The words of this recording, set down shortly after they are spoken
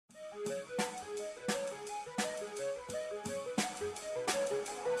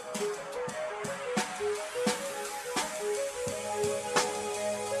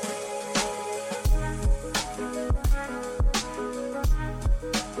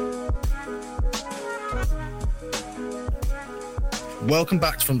Welcome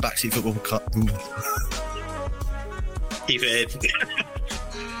back from Backseat Football Cup. Keep it in.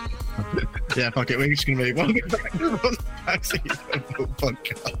 Yeah, fuck it. We're just going to move. Welcome back from Backseat Football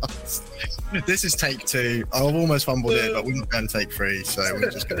Podcast. This is take 2. I've almost fumbled it, but we're not going to take 3, so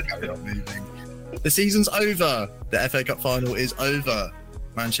we're just going to carry on moving. The season's over. The FA Cup final is over.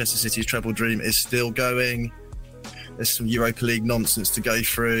 Manchester City's treble dream is still going. There's some Europa League nonsense to go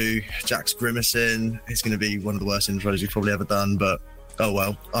through. Jack's grimacing. It's going to be one of the worst intros we've probably ever done, but oh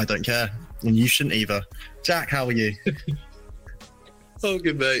well, I don't care. And you shouldn't either. Jack, how are you? Oh,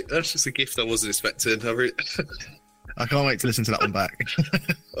 good, mate. That's just a gift I wasn't expecting. I can't wait to listen to that one back.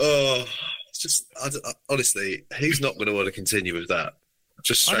 Oh, it's just, honestly, who's not going to want to continue with that?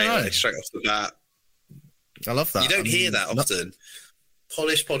 Just straight off the bat. I love that. You don't hear that often.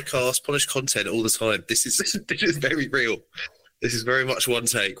 Polished podcast, polished content all the time. This is very real. This is very much one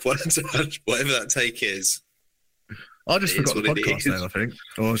take, one touch, whatever that take is. I just forgot the podcast name, I think.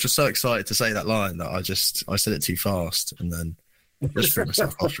 Well, I was just so excited to say that line that I said it too fast and then just threw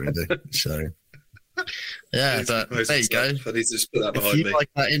myself off, really. So, yeah, but there you go. I need to just put that behind me. If you like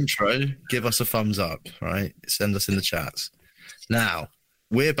that intro, give us a thumbs up, right? Send us in the chats. Now,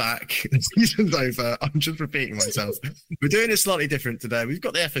 we're back. The season's over. I'm just repeating myself. We're doing it slightly different today. We've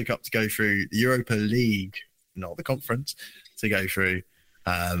got the FA Cup to go through, the Europa League, not the conference, to go through,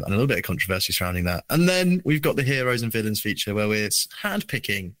 and a little bit of controversy surrounding that. And then we've got the Heroes and Villains feature where we're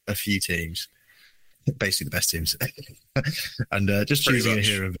handpicking a few teams, basically the best teams, and just choosing a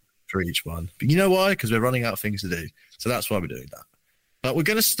hero for each one. But you know why? Because we're running out of things to do. So that's why we're doing that. But we're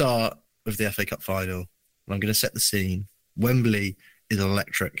going to start with the FA Cup final. And I'm going to set the scene. Wembley is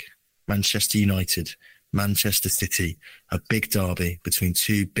electric. Manchester United, Manchester City, a big derby between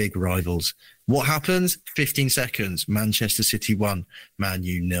two big rivals. What happens? 15 seconds. Manchester City 1, Man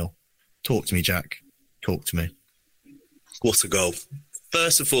U 0. Talk to me, Jack. Talk to me. What a goal.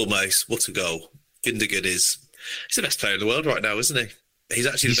 First and foremost, what a goal. Gundogan he's the best player in the world right now, isn't he? He's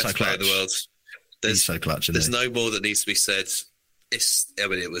actually the best player in the world. He's so clutch, there's no more that needs to be said.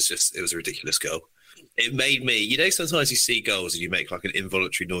 It was a ridiculous goal. It made me, sometimes you see goals and you make like an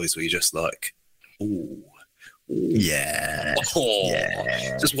involuntary noise where you're just like, ooh. Yeah. Oh,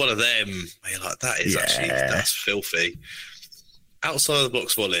 yeah. Just one of them. You're like, that's filthy. Outside of the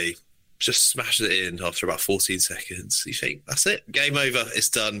box volley, just smashes it in after about 14 seconds. You think, that's it. Game over. It's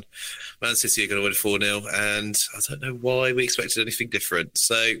done. Man City are going to win 4-0. And I don't know why we expected anything different.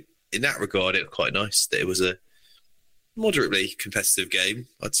 So in that regard, it was quite nice that it was a moderately competitive game,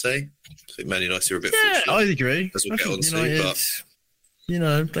 I'd say. I think Man United are a bit fortunate. I agree. As we'll get on to,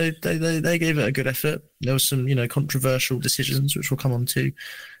 but they gave it a good effort. There was some, controversial decisions, which we'll come on to.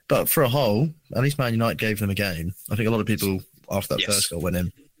 But for a whole, at least Man United gave them a game. I think a lot of people, after that first goal went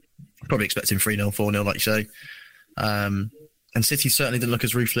in, probably expecting 3-0, 4-0, like you say. And City certainly didn't look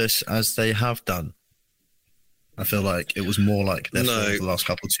as ruthless as they have done. I feel like it was more like the last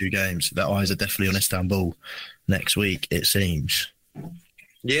couple of 2 games. Their eyes are definitely on Istanbul next week, it seems.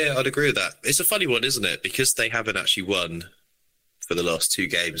 Yeah, I'd agree with that. It's a funny one, isn't it? Because they haven't actually won for the last 2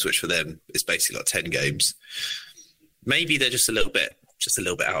 games, which for them is basically like 10 games. Maybe they're just a little bit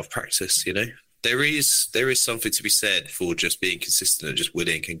out of practice, There is something to be said for just being consistent and just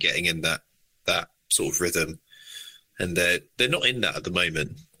winning and getting in that sort of rhythm. And they're not in that at the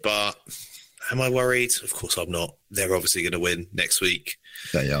moment. But am I worried? Of course I'm not. They're obviously going to win next week.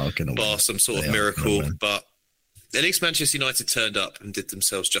 They are going to win. Bar some sort of miracle. But at least Manchester United turned up and did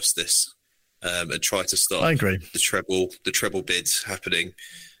themselves justice and tried to stop the treble bid happening,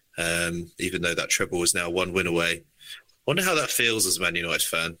 even though that treble is now 1 win away. I wonder how that feels as a Man United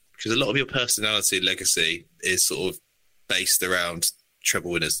fan, because a lot of your personality and legacy is sort of based around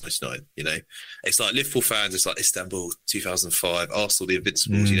treble winners. It's like Liverpool fans, it's like Istanbul 2005, Arsenal the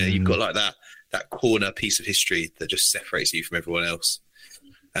Invincibles. You've got like that corner piece of history that just separates you from everyone else.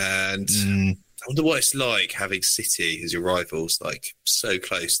 And I wonder what it's like having City as your rivals, like so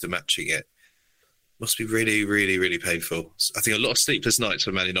close to matching it. Must be really, really, really painful. I think a lot of sleepless nights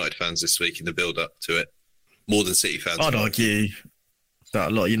for Man United fans this week in the build-up to it, more than City fans. I'd argue that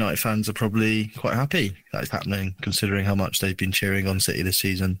a lot of United fans are probably quite happy that it's happening, considering how much they've been cheering on City this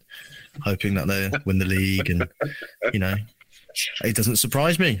season, hoping that they win the league. And, it doesn't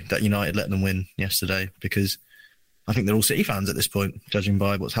surprise me that United let them win yesterday, because I think they're all City fans at this point, judging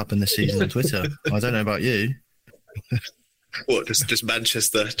by what's happened this season on Twitter. I don't know about you. What, just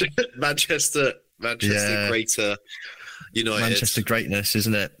Manchester? Manchester greater United. Manchester greatness,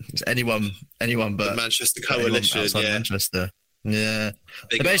 isn't it? It's anyone but the Manchester coalition, Manchester. Yeah.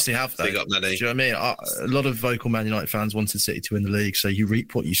 They basically have that. Big up, Manny. Do you know what I mean? A lot of vocal Man United fans wanted City to win the league, so you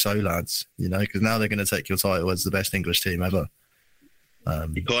reap what you sow, lads, because now they're going to take your title as the best English team ever.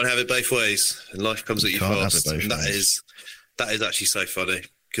 You can't have it both ways, and life comes at you fast. And that is actually so funny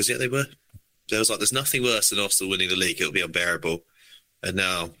because there was like, there's nothing worse than Arsenal winning the league. It'll be unbearable. And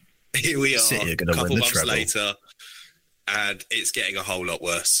now here we are, a couple months later, and it's getting a whole lot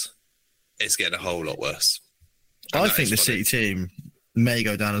worse. It's getting a whole lot worse. And I think the City team may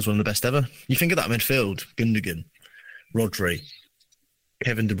go down as one of the best ever. You think of that midfield: Gundogan, Rodri,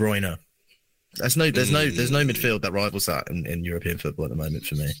 Kevin De Bruyne. There's no midfield that rivals that in European football at the moment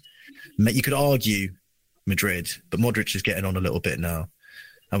for me. You could argue Madrid, but Modric is getting on a little bit now.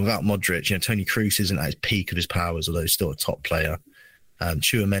 And without Modric, Toni Kroos isn't at his peak of his powers, although he's still a top player.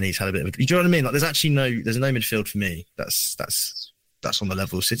 Tchouameni's had a bit of do you know what I mean? Like, there's no midfield for me that's on the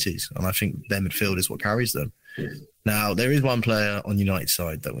level of City's, and I think their midfield is what carries them. Now, there is one player on United's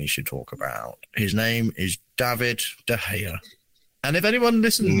side that we should talk about. His name is David De Gea. And if anyone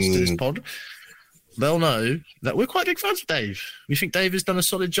listens to this pod, they'll know that we're quite big fans of Dave. We think Dave has done a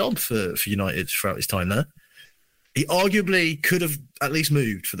solid job for United throughout his time there. He arguably could have at least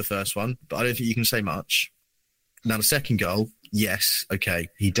moved for the first one, but I don't think you can say much. Now, the second goal, yes, okay,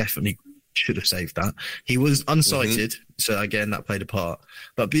 he definitely should have saved that. He was unsighted, so again, that played a part.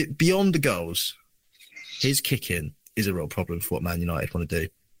 But beyond the goals, his kicking is a real problem for what Man United want to do.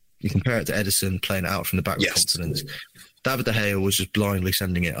 You compare it to Ederson playing it out from the back with confidence. David De Gea was just blindly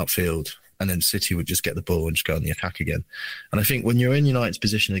sending it upfield, and then City would just get the ball and just go on the attack again. And I think when you're in United's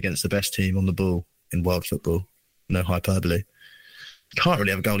position against the best team on the ball in world football, no hyperbole, you can't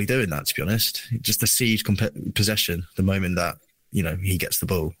really have a goalie doing that, to be honest. Just to cede possession the moment that, he gets the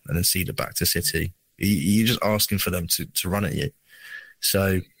ball and then cede it back to City. You're just asking for them to run at you.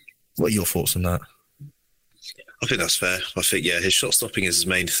 So what are your thoughts on that? I think that's fair. I think, his shot stopping is his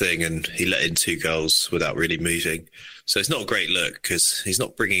main thing, and he let in 2 goals without really moving. So it's not a great look because he's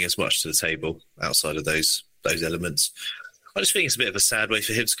not bringing as much to the table outside of those elements. I just think it's a bit of a sad way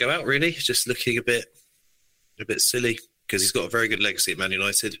for him to go out, really, just looking a bit silly because he's got a very good legacy at Man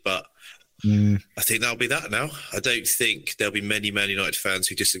United, but I think that'll be that now. I don't think there'll be many Man United fans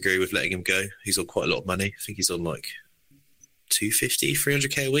who disagree with letting him go. He's on quite a lot of money. I think he's on like 250,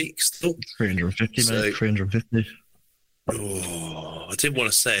 300k a week still. 350, mate. 350. Oh, I didn't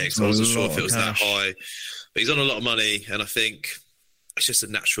want to say it because I wasn't sure if it was that high. But he's on a lot of money, and I think it's just a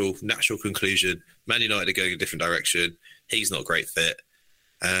natural conclusion. Man United are going a different direction. He's not a great fit.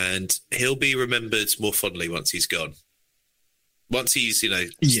 And he'll be remembered more fondly once he's gone. Once he's, stopped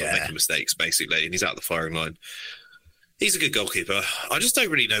making mistakes, basically, and he's out the firing line. He's a good goalkeeper. I just don't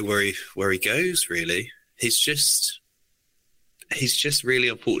really know where he goes, really. He's just really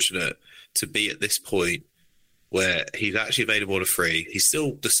unfortunate to be at this point where he's actually available on a free. He's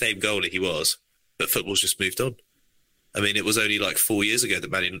still the same goalie he was, but football's just moved on. I mean, it was only like 4 years ago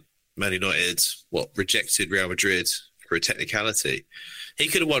that Man United rejected Real Madrid for a technicality. He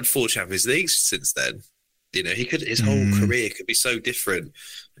could have won 4 Champions Leagues since then. His whole career could be so different.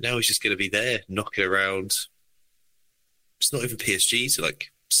 But now he's just going to be there, knocking around. It's not even PSG to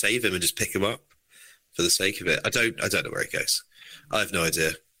save him and just pick him up for the sake of it. I don't know where he goes. I have no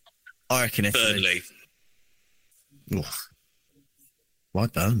idea. I reckon Burnley. Why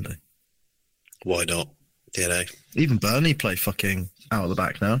Burnley? Why not? Even Burnley play fucking out of the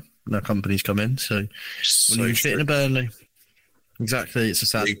back now. No companies come in, so when you fit in a Burnley, exactly, it's a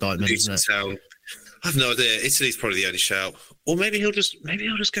sad indictment, isn't it? I have no idea. Italy's probably the only shout, or maybe he'll just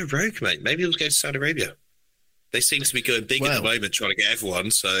go rogue, mate. Maybe he'll go to Saudi Arabia. They seem to be going big at the moment, trying to get everyone.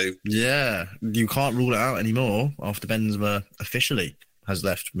 So yeah, you can't rule it out anymore after Benzema officially has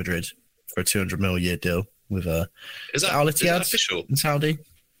left Madrid for a 200 million a year deal with is that official in Saudi?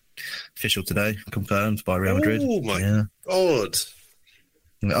 Official today, confirmed by Real Madrid. Oh my god!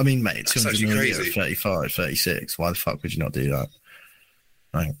 I mean, mate, 200 million at 35, 36. Why the fuck would you not do that?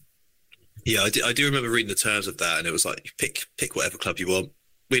 Right. Yeah, I do remember reading the terms of that, and it was like, pick whatever club you want.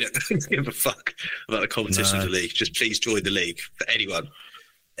 We don't give a fuck about the competition of the league. Just please join the league for anyone.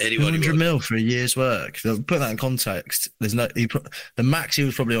 100 mil for a year's work. Put that in context. The max he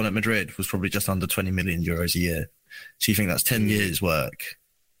was probably on at Madrid was probably just under 20 million euros a year. So you think that's 10 years' work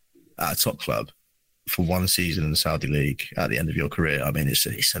at a top club for one season in the Saudi league at the end of your career? I mean, it's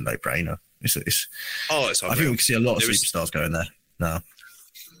a no-brainer. It's I think we can see a lot of superstars going there now.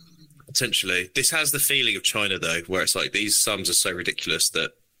 Potentially. This has the feeling of China, though, where it's like these sums are so ridiculous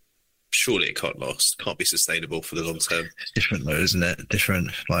that surely it can't last, can't be sustainable for the long term. It's different, though, isn't it?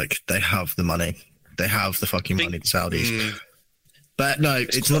 Different. Like, they have the money. They have the fucking money, the Saudis. But no,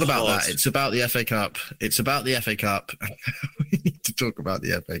 it's not about that. It's about the FA Cup. It's about the FA Cup. We need to talk about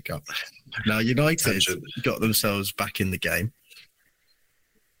the FA Cup. Now, United got themselves back in the game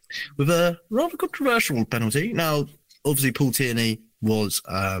with a rather controversial penalty. Now, obviously, Paul Tierney was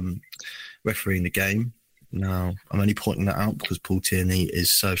refereeing the game. Now, I'm only pointing that out because Paul Tierney is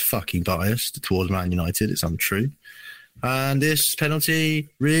so fucking biased towards Man United. It's untrue. And this penalty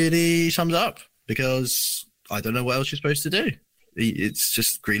really sums up because I don't know what else you're supposed to do. It's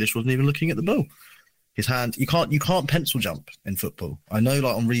just Grealish wasn't even looking at the ball. His hand, you can't pencil jump in football. I know,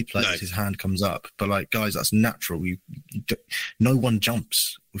 like on replays, his hand comes up, but like guys, that's natural. No one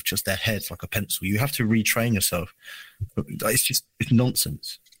jumps with just their head like a pencil. You have to retrain yourself. It's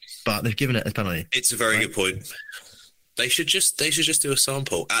nonsense. But they've given it a penalty. It's a very good point. They should just do a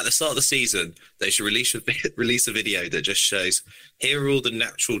sample at the start of the season. They should release a video that just shows here are all the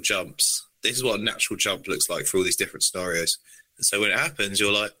natural jumps. This is what a natural jump looks like for all these different scenarios. And so when it happens,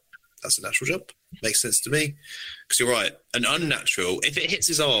 you're like, that's a natural jump. Makes sense to me. Because you're right. An unnatural, if it hits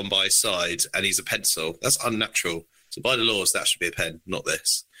his arm by his side and he's a pencil, that's unnatural. So by the laws, that should be a pen, not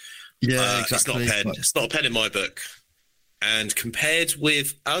this. Yeah, exactly. It's not a pen. It's not a pen in my book. And compared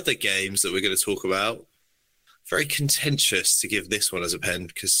with other games that we're going to talk about, very contentious to give this one as a pen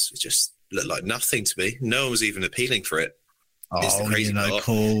because it just looked like nothing to me. No one was even appealing for it. It's the crazy part.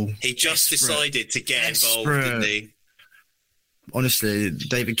 Cool. He just decided to get involved, didn't he? Honestly,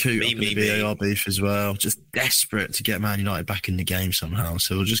 David Coote up in the VAR beef as well. Just desperate to get Man United back in the game somehow.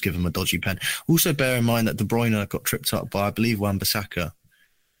 So we'll just give him a dodgy pen. Also, bear in mind that De Bruyne got tripped up by, I believe, Wan-Bissaka,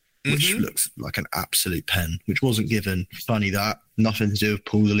 which looks like an absolute pen, which wasn't given. Funny that. Nothing to do with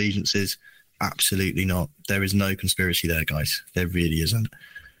Paul's allegiances. Absolutely not. There is no conspiracy there, guys. There really isn't.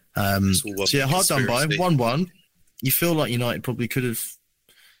 So yeah, hard done by. 1-1. You feel like United probably could have,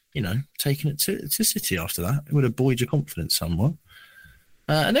 taken it to City after that. It would have buoyed your confidence somewhat.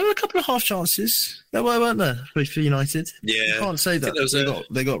 And there were a couple of half chances. There weren't there, for United? Yeah. You can't say that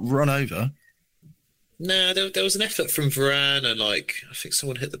they got run over. No, there was an effort from Varane and I think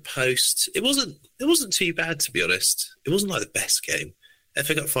someone hit the post. It wasn't too bad, to be honest. It wasn't like the best game.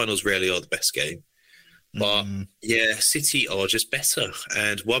 FA Cup finals rarely are the best game. But yeah, City are just better.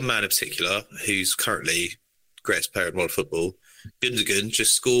 And one man in particular, who's currently greatest player in world football, Gundogan,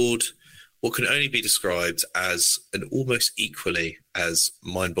 just scored what can only be described as an almost equally as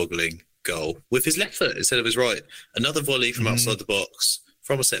mind-boggling goal with his left foot instead of his right. Another volley from outside the box,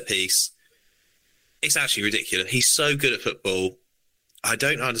 from a set piece. It's actually ridiculous. He's so good at football. I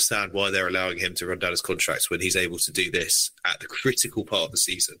don't understand why they're allowing him to run down his contract when he's able to do this at the critical part of the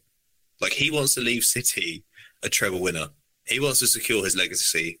season. Like, he wants to leave City a treble winner. He wants to secure his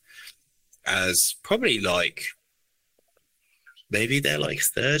legacy as probably maybe their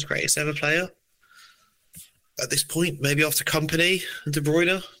third greatest ever player at this point, maybe after Company and De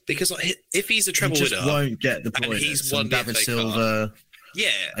Bruyne. Because if he's a treble winner, won't get the point. He's won David the FA Silva. Cup. Yeah,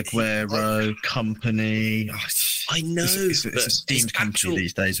 Aguero, Company. I know, it's a steamed company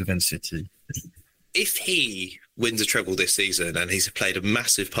these days within City. If he wins a treble this season and he's played a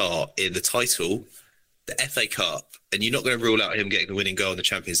massive part in the title, the FA Cup, and you're not going to rule out him getting the winning goal in the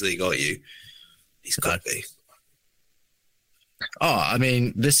Champions League, are you? He's got to be. I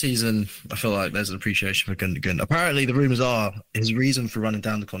mean, this season, I feel like there's an appreciation for Gundogan. Apparently, the rumours are his reason for running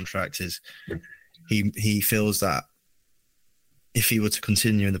down the contract is he feels that if he were to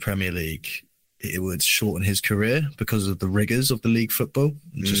continue in the Premier League, it would shorten his career because of the rigours of the league football,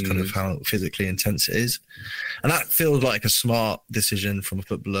 just kind of how physically intense it is. And that feels like a smart decision from a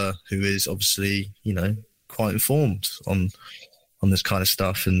footballer who is obviously, quite informed on this kind of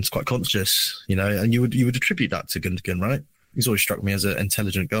stuff and is quite conscious, and you would attribute that to Gundogan, right? He's always struck me as an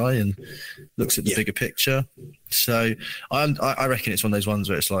intelligent guy and looks at the bigger picture. So I reckon it's one of those ones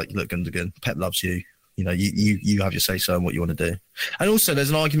where it's like, look, Gundogan, Pep loves you. You have your say-so on what you want to do. And also there's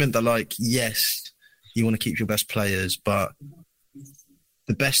an argument that yes, you want to keep your best players, but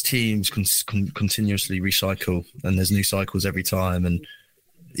the best teams continuously recycle and there's new cycles every time. And,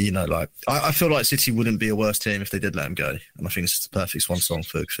 I feel like City wouldn't be a worse team if they did let him go. And I think it's the perfect swan song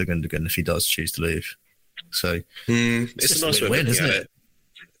for Gundogan if he does choose to leave. So it's a nice way of looking at it.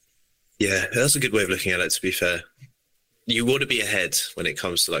 Yeah, that's a good way of looking at it, to be fair. You want to be ahead when it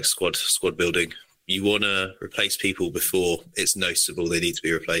comes to squad building. You want to replace people before it's noticeable they need to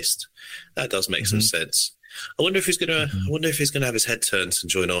be replaced. That does make some sense. I wonder if he's gonna have his head turned and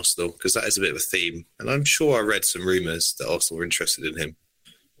join Arsenal, because that is a bit of a theme. And I'm sure I read some rumours that Arsenal were interested in him.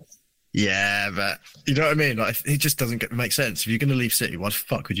 Yeah, but you know what I mean? It just doesn't make sense. If you're going to leave City, why the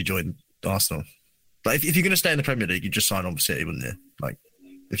fuck would you join Arsenal? But if you're going to stay in the Premier League, you just sign on for City, wouldn't you?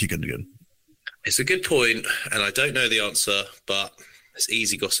 If you're going to go. It's a good point, and I don't know the answer, but it's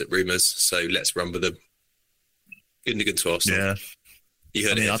easy gossip rumours, so let's run with them. Gundogan to Arsenal. Yeah. You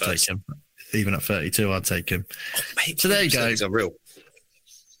heard it here I'd first. take him. Even at 32, I'd take him. Oh, mate, so there you go. He's unreal.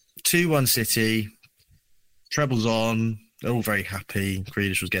 2-1 City. Trebles on. They're all very happy.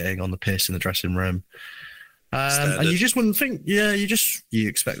 Grealish was getting on the piss in the dressing room. And you just wouldn't think, you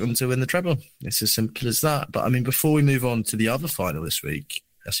expect them to win the treble. It's as simple as that. But I mean, before we move on to the other final this week,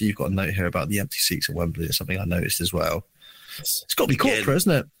 I see you've got a note here about the empty seats at Wembley. It's something I noticed as well. It's got to be corporate,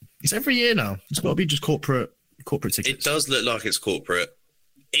 isn't it? It's every year now. It's got to be just corporate tickets. It does look like it's corporate.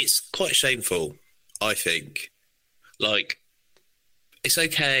 It's quite shameful, I think. Like, it's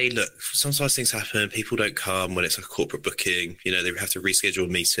okay. Look, sometimes things happen. People don't come when it's like a corporate booking. You know, they have to reschedule a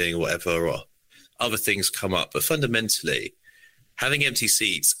meeting or whatever, or other things come up. But fundamentally, having empty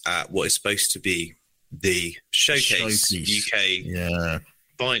seats at what is supposed to be the showcase UK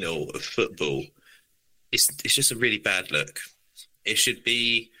final of football, it's just a really bad look. There should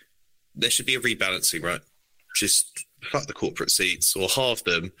be a rebalancing, right? Just fuck the corporate seats or halve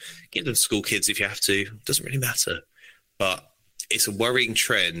them, give them to school kids if you have to. Doesn't really matter. But it's a worrying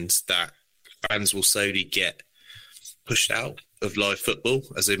trend that fans will slowly get pushed out of live football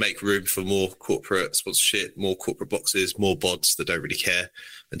as they make room for more corporate sponsorship, more corporate boxes, more bods that don't really care,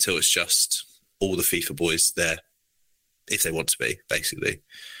 until it's just all the FIFA boys there, if they want to be, basically.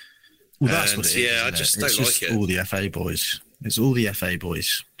 Well, that's what it is. Yeah, I just don't like it. All the FA boys. It's all the FA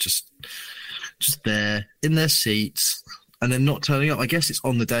boys just there in their seats and then not turning up. I guess it's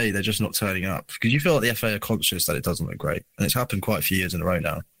on the day they're just not turning up because you feel like the FA are conscious that it doesn't look great, and it's happened quite a few years in a row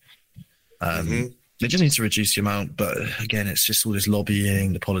now. They just need to reduce the amount, but again, it's just all this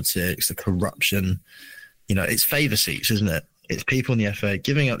lobbying, the politics, the corruption. You know, it's favour seats, isn't it? It's people in the FA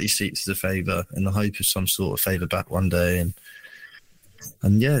giving out these seats as a favour in the hope of some sort of favour back one day.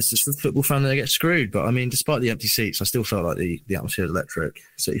 And yeah, it's just the football fan that gets screwed. But I mean, despite the empty seats, I still felt like the atmosphere was electric.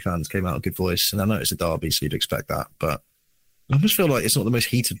 City fans came out a good voice, and I know it's a derby, so you'd expect that. But I almost feel like it's not the most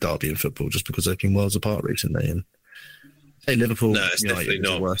heated derby in football just because they've been worlds apart recently. And say Liverpool, no, it's definitely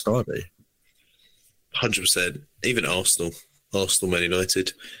not the worst derby. 100%. Even Arsenal, Man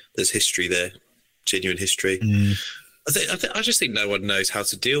United. There's history there, genuine history. I just think no one knows how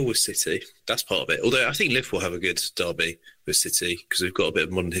to deal with City. That's part of it. Although I think Liverpool have a good derby with City because we've got a bit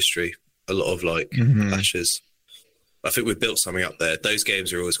of modern history, a lot of clashes. I think we've built something up there. Those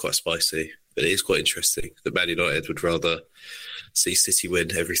games are always quite spicy, but it is quite interesting that Man United would rather see City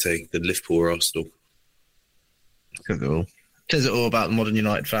win everything than Liverpool or Arsenal. Says it all about the modern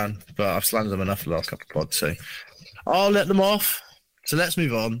United fan, but I've slandered them enough for the last couple of pods, so I'll let them off. So let's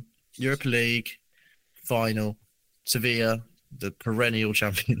move on. Europa League final. Sevilla, the perennial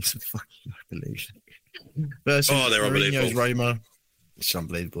champions of fucking Europa League. Versus they're unbelievable. Roma. It's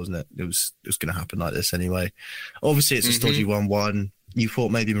unbelievable, isn't it? It was going to happen like this anyway. Obviously, it's a stodgy 1-1. You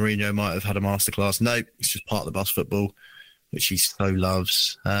thought maybe Mourinho might have had a masterclass. No, it's just part of the bus football, which he so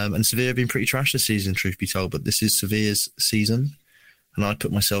loves. And Sevilla have been pretty trash this season, truth be told, but this is Sevilla's season. And I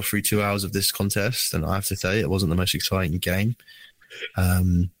put myself through 2 hours of this contest, and I have to say it wasn't the most exciting game.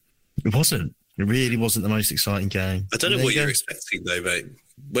 It wasn't. It really wasn't the most exciting game. I don't know what you're expecting, though, mate.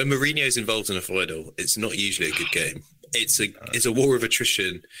 When Mourinho's involved in a final, it's not usually a good game. It's a war of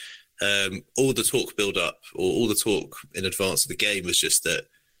attrition. All the talk build-up, or all the talk in advance of the game was just that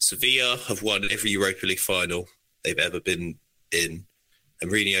Sevilla have won every Europa League final they've ever been in, and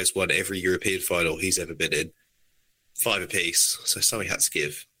Mourinho's won every European final he's ever been in. 5 apiece, so something had to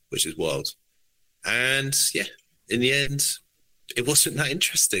give, which is wild. And, yeah, in the end, it wasn't that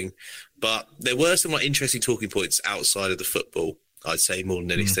interesting. But there were some interesting talking points outside of the football, I'd say, more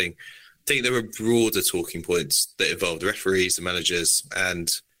than anything. I think there were broader talking points that involved the referees, the managers,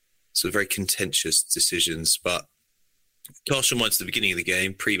 and some very contentious decisions. But cast your mind to the beginning of the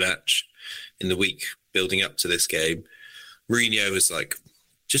game, pre-match, in the week building up to this game, Mourinho was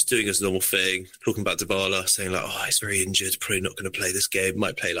just doing his normal thing, talking about Dybala, saying he's very injured, probably not going to play this game,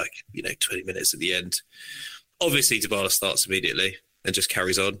 might play 20 minutes at the end. Obviously, Dybala starts immediately and just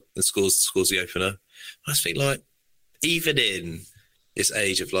carries on and scores the opener. I just think, even in this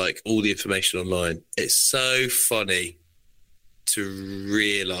age of all the information online, it's so funny to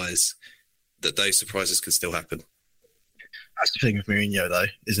realise that those surprises can still happen. That's the thing with Mourinho, though,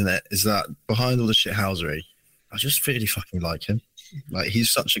 isn't it? Is that behind all the shithousery, I just really fucking like him. He's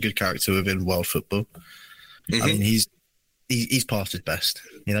such a good character within world football. I mean, he's past his best.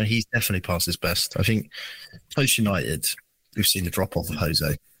 You know, he's definitely past his best. I think post United, we've seen the drop off of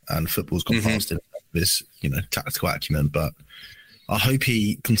Jose, and football's gone past him with his, tactical acumen. But I hope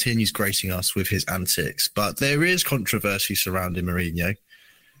he continues gracing us with his antics. But there is controversy surrounding Mourinho.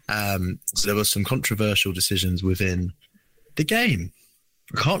 So there were some controversial decisions within the game.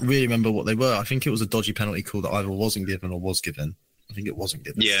 I can't really remember what they were. I think it was a dodgy penalty call that either wasn't given or was given. I think it wasn't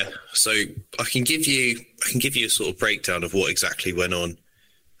given. Yeah, so I can give you a sort of breakdown of what exactly went on.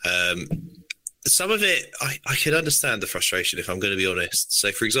 some of it, I can understand the frustration, if I'm going to be honest.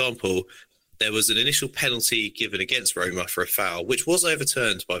 So, for example, there was an initial penalty given against Roma for a foul, which was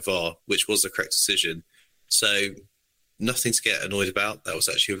overturned by VAR, which was the correct decision. So nothing to get annoyed about. That was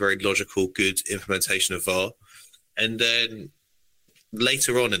actually a very logical, good implementation of VAR. And then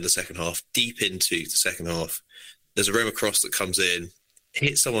later on in the second half, deep into the second half, there's a Roma cross that comes in,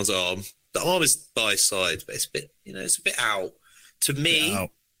 hits someone's arm. The arm is by his side, but it's a bit, it's a bit out. To me,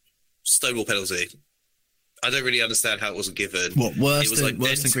 Stonewall penalty. I don't really understand how it wasn't given. What, worse than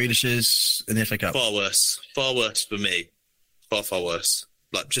Grealish's in the FA Cup? Far worse for me. Far worse.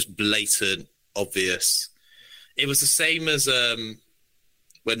 Like, just blatant, obvious. It was the same as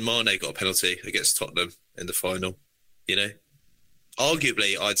when Mane got a penalty against Tottenham in the final.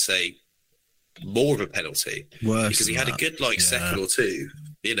 Arguably, I'd say more of a penalty. Worse because he had a good second or two.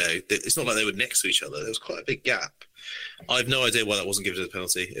 It's not like they were next to each other. There was quite a big gap. I have no idea why that wasn't given as a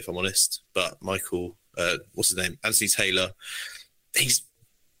penalty, if I'm honest. But Michael, what's his name? Anthony Taylor. He's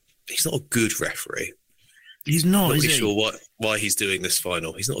not a good referee. He's not. Not really sure why he's doing this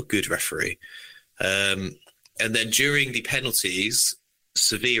final. He's not a good referee. And then during the penalties,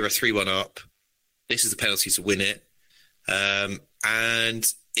 Sevilla are 3-1 up. This is the penalty to win it. And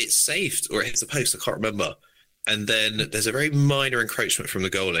it's saved, or it hits the post. I can't remember. And then there's a very minor encroachment from the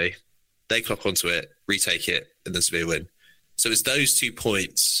goalie. They clock onto it, retake it, and then Sevilla win. So it's those 2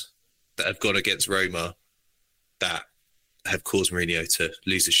 points that have gone against Roma that have caused Mourinho to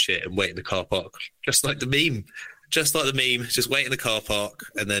lose his shit and wait in the car park. Just like the meme. Just wait in the car park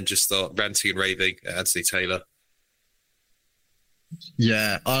and then just start ranting and raving at Anthony Taylor.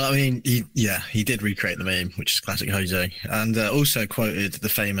 Yeah, I mean, he did recreate the meme, which is classic Jose, and also quoted the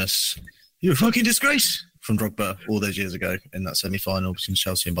famous "You're a fucking disgrace" from Drogba all those years ago in that semi-final between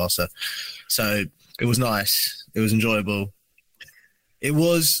Chelsea and Barca. So it was nice. It was enjoyable. It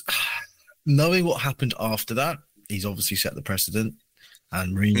was, knowing what happened after that, he's obviously set the precedent,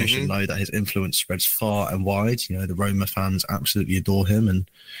 and Mourinho should know that his influence spreads far and wide. The Roma fans absolutely adore him, and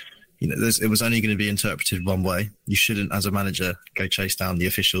it was only going to be interpreted one way. You shouldn't, as a manager, go chase down the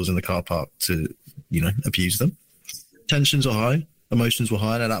officials in the car park to, abuse them. Tensions are high. Emotions were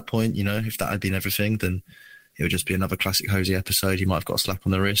high. And at that point, if that had been everything, then it would just be another classic Jose episode. He might have got a slap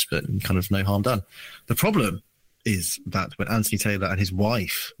on the wrist, but kind of no harm done. The problem is that when Anthony Taylor and his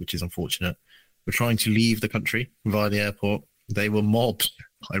wife, which is unfortunate, were trying to leave the country via the airport, they were mobbed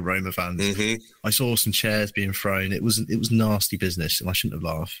by Roma fans. I saw some chairs being thrown. It was nasty business, and I shouldn't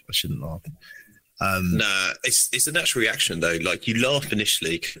laugh. Nah, it's a natural reaction though. Like, you laugh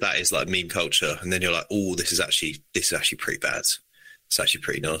initially, 'cause that is like meme culture, and then you're like, oh, this is actually pretty bad. It's actually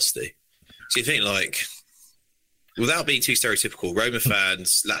pretty nasty. So you think, like, without being too stereotypical, Roma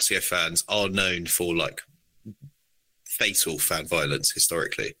fans, Lazio fans are known for like fatal fan violence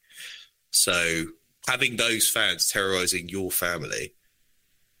historically. So having those fans terrorizing your family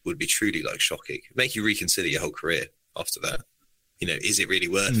would be truly like shocking. Make you reconsider your whole career after that. Is it really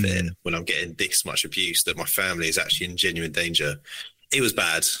worth it when I'm getting this much abuse that my family is actually in genuine danger? It was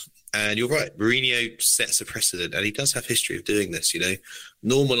bad. And you're right, Mourinho sets a precedent, and he does have history of doing this,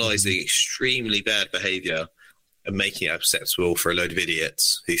 normalising extremely bad behaviour and making it acceptable for a load of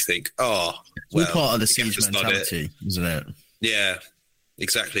idiots who think, well, all part of the siege mentality, isn't it? Yeah,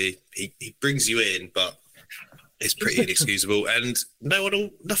 exactly. He brings you in, but it's pretty inexcusable, and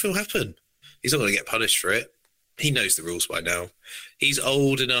nothing will happen. He's not going to get punished for it. He knows the rules by now. He's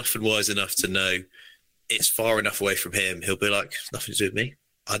old enough and wise enough to know it's far enough away from him. He'll be like, nothing to do with me.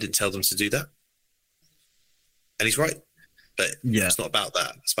 I didn't tell them to do that. And he's right. But it's not about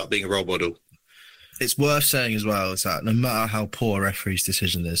that. It's about being a role model. It's worth saying as well is that no matter how poor a referee's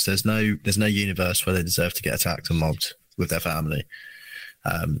decision is, there's no universe where they deserve to get attacked and mobbed with their family.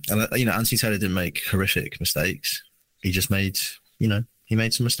 And Anthony Taylor didn't make horrific mistakes. He just made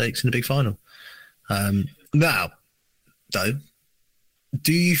some mistakes in the big final. Now, though,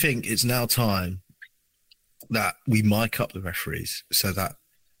 do you think it's now time that we mic up the referees so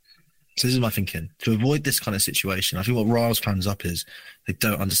this is my thinking, to avoid this kind of situation? I think what riles fans up is they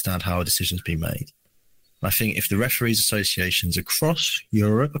don't understand how a decision's been made. I think if the referees associations across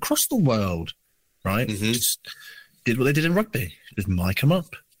Europe, across the world, right, just did what they did in rugby, just mic them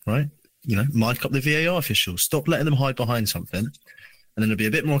up, right? Mic up the VAR officials, stop letting them hide behind something, and then there'll be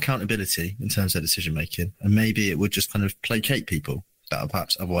a bit more accountability in terms of their decision making, and maybe it would just kind of placate people that are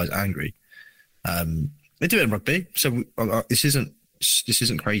perhaps otherwise angry. They do it in rugby, so this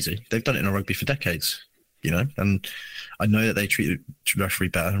isn't crazy. They've done it in rugby for decades, and I know that they treat the referee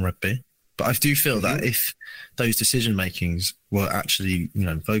better in rugby. But I do feel that if those decision makings were actually,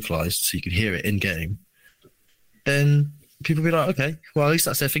 vocalized so you could hear it in game, then people be like, okay, well, at least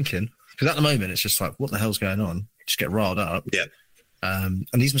that's their thinking. Because at the moment, it's just like, what the hell's going on? Just get riled up. Yeah. And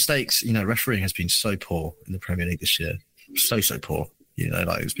these mistakes, refereeing has been so poor in the Premier League this year. So poor.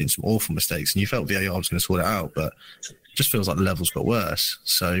 There's been some awful mistakes. And you felt VAR was going to sort it out, but it just feels like the levels got worse.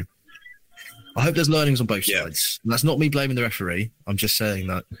 So I hope there's learnings on both sides. And that's not me blaming the referee. I'm just saying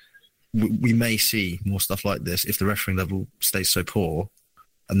that we may see more stuff like this if the refereeing level stays so poor.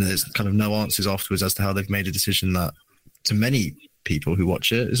 And there's kind of no answers afterwards as to how they've made a decision that, to many people who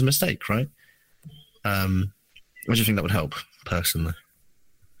watch it, is a mistake, right? What do you think that would help, personally?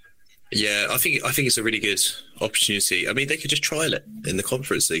 Yeah, I think it's a really good opportunity. I mean, they could just trial it in the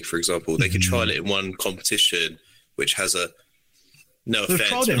Conference League, for example. They could trial it in one competition, which has no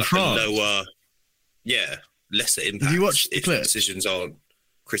offense, like a lower, lesser impact. Have you watched the if clip? The decisions aren't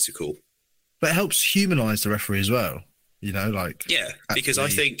critical. But it helps humanise the referee as well. Because I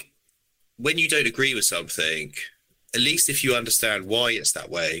think when you don't agree with something, at least if you understand why it's that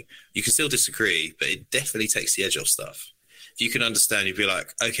way, you can still disagree, but it definitely takes the edge off stuff. If you can understand, you'd be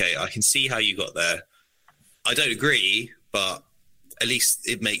like, okay, I can see how you got there. I don't agree, but at least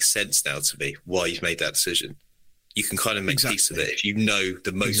it makes sense now to me why you've made that decision. You can kind of make peace with it if you know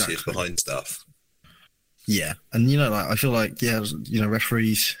the motive behind stuff. Yeah. And, I feel like,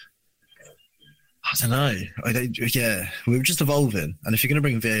 referees, I don't know. We're just evolving. And if you're going to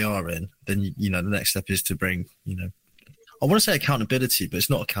bring VAR in, then, the next step is to bring, I want to say accountability, but it's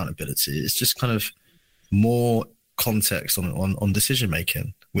not accountability. It's just kind of more context on decision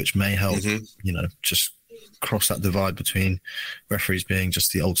making, which may help, just cross that divide between referees being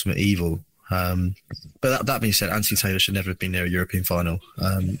just the ultimate evil. But that being said, Anthony Taylor should never have been near a European final.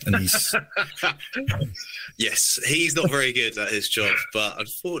 And he's... Yes, he's not very good at his job, but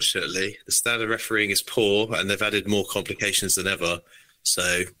unfortunately, the standard refereeing is poor and they've added more complications than ever.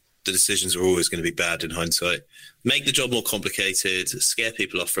 So the decisions are always going to be bad in hindsight. Make the job more complicated, scare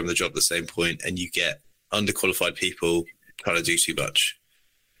people off from the job at the same point, and you get underqualified people trying to do too much.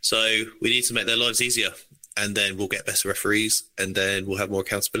 So we need to make their lives easier, and then we'll get better referees, and then we'll have more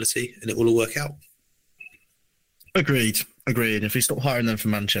accountability, and it will all work out. Agreed. If we stop hiring them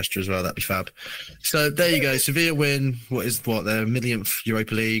from Manchester as well, that'd be fab. So there you go. Sevilla win. Their millionth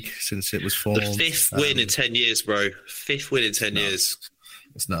Europa League since it was formed. The fifth win in 10 years, bro. Fifth win in 10 years.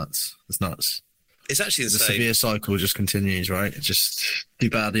 It's nuts. It's actually insane. The Sevilla cycle just continues, right? Just do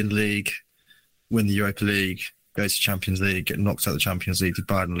bad in the league, win the Europa League, go to Champions League, get knocked out of the Champions League, do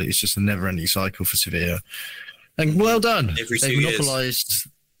bad in the league. It's just a never-ending cycle for Sevilla. And well done.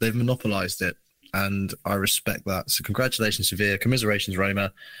 They've monopolised it. And I respect that. So congratulations, Sevilla. Commiserations,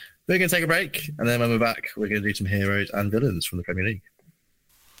 Roma. We're going to take a break. And then when we're back, we're going to do some heroes and villains from the Premier League.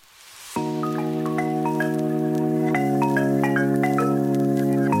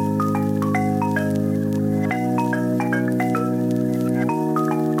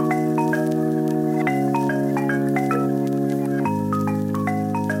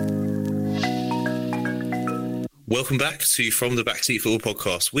 Welcome back to From the Backseat Football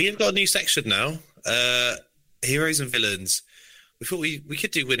Podcast. We have got a new section now, Heroes and Villains. We thought we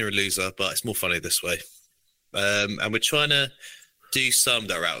could do winner and loser, but it's more funny this way. And we're trying to do some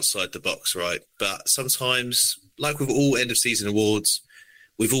that are outside the box, right? But sometimes, like with all end-of-season awards,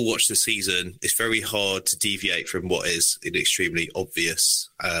 we've all watched the season. It's very hard to deviate from what is an extremely obvious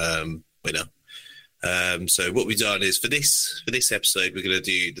winner. So what we've done is for this episode, we're going to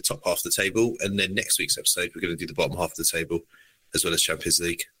do the top half of the table, and then next week's episode, we're going to do the bottom half of the table, as well as Champions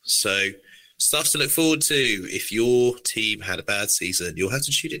League. So stuff to look forward to. If your team had a bad season, you'll have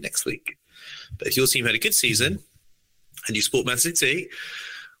to shoot it next week. But if your team had a good season and you support Man City,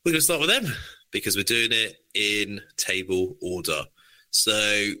 we're going to start with them because we're doing it in table order.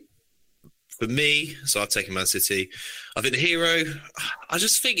 So for me, I've taken Man City. I think the hero, I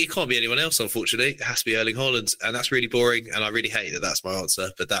just think it can't be anyone else, unfortunately. It has to be Erling Haaland, and that's really boring, and I really hate that that's my answer,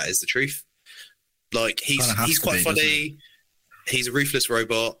 but that is the truth. Like, he's quite funny. He's a ruthless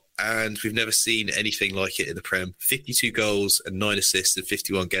robot, and we've never seen anything like it in the Prem. 52 goals and 9 assists in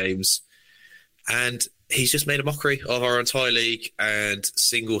 51 games. And he's just made a mockery of our entire league and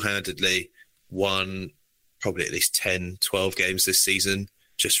single-handedly won probably at least 10, 12 games this season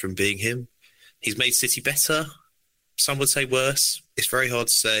just from being him. He's made City better. Some would say worse. It's very hard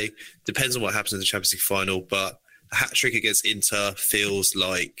to say. Depends on what happens in the Champions League final, but a hat-trick against Inter feels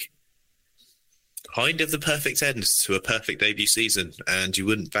like kind of the perfect end to a perfect debut season, and you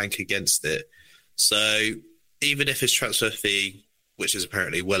wouldn't bank against it. So even if his transfer fee, which is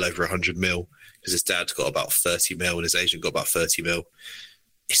apparently well over 100 mil, because his dad got about 30 mil and his agent got about 30 mil,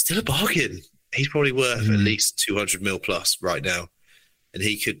 it's still a bargain. He's probably worth at least 200 mil plus right now, and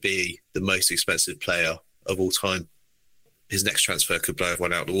he could be the most expensive player of all time. his next transfer could blow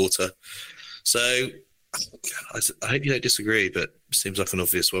everyone out of the water. So I hope you don't disagree, but it seems like an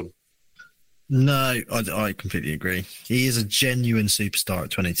obvious one. No, I completely agree. He is a genuine superstar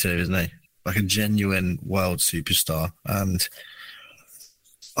at 22, isn't he? Like a genuine world superstar. And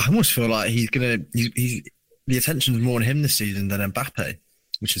I almost feel like he's the attention's more on him this season than Mbappe,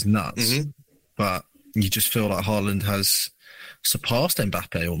 which is nuts. Mm-hmm. But you just feel like Haaland has surpassed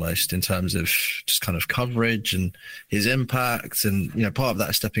Mbappe almost in terms of just kind of coverage and his impact. And, part of that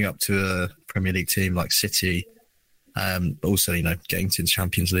is stepping up to a Premier League team like City. Also, getting to the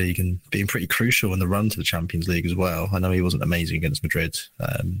Champions League and being pretty crucial in the run to the Champions League as well. I know he wasn't amazing against Madrid.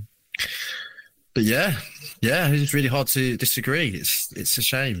 But yeah, it's really hard to disagree. It's a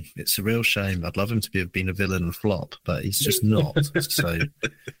shame. It's a real shame. I'd love him to been a villain and flop, but he's just not. So,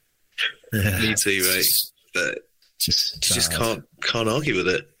 yeah. Me too, mate. But just can't argue with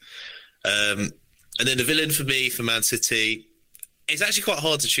it. And then the villain for me for Man City, it's actually quite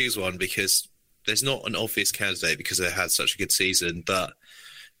hard to choose one because there's not an obvious candidate because they had such a good season, but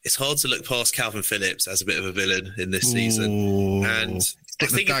it's hard to look past Calvin Phillips as a bit of a villain in this season. And I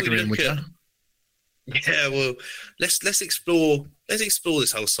think if we look at, yeah, well, let's explore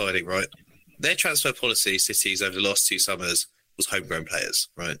this whole signing, right? Their transfer policy, City's over the last 2 summers, was homegrown players,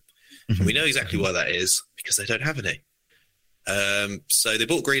 right? Mm-hmm. And we know exactly why that is because they don't have any. So they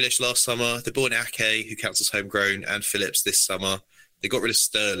bought Grealish last summer. They bought Ake, who counts as homegrown, and Phillips this summer. They got rid of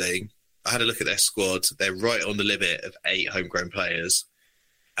Sterling. I had a look at their squad. They're right on the limit of 8 homegrown players.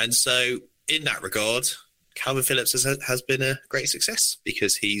 And so in that regard, Calvin Phillips has been a great success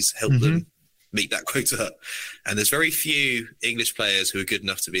because he's helped them meet that quota. And there's very few English players who are good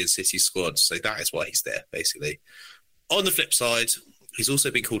enough to be in City's squad. So that is why he's there, basically. On the flip side, he's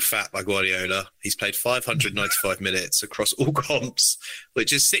also been called fat by Guardiola. He's played 595 minutes across all comps,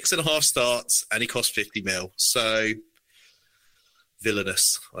 which is 6.5 starts, and he cost 50 mil. So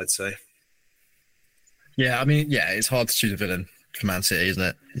villainous, I'd say. Yeah, it's hard to choose a villain for Man City, isn't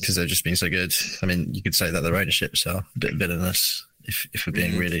it? Because they've just been so good. You could say that their ownerships are a bit villainous, if we're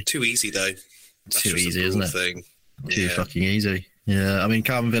being really... Too easy, though. That's too easy, isn't it? Thing. Too fucking easy. Yeah,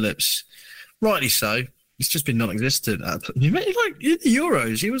 Calvin Phillips, rightly so. He's just been non-existent. In the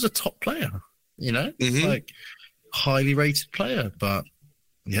Euros, he was a top player, highly rated player. But,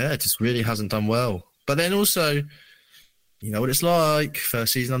 yeah, it just really hasn't done well. But then also, you know what it's like,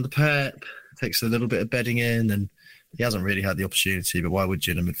 first season under Pep, takes a little bit of bedding in, and he hasn't really had the opportunity. But why would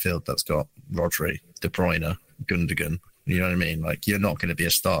you in a midfield that's got Rodri, De Bruyne, Gundogan? You know what I mean? You're not going to be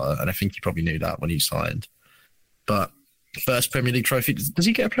a starter, and I think you probably knew that when you signed. But first Premier League trophy. Does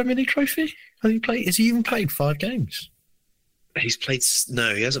he get a Premier League trophy? Has he even played 5 games?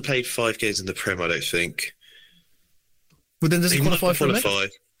 No, he hasn't played 5 games in the Prem, I don't think. Well, then does he qualify for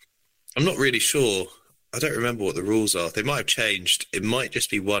it? I'm not really sure. I don't remember what the rules are. They might have changed. It might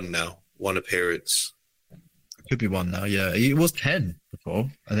just be 1 now, 1 appearance. Could be 1 now, yeah. It was 10 before,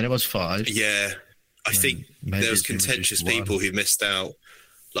 and then it was 5. Yeah. I think there was contentious people who missed out,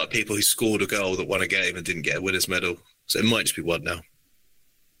 like people who scored a goal that won a game and didn't get a winner's medal. So it might just be 1 now.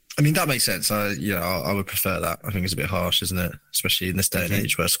 That makes sense. I would prefer that. I think it's a bit harsh, isn't it? Especially in this day and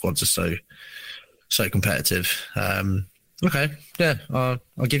age where squads are so competitive. Okay, yeah, I'll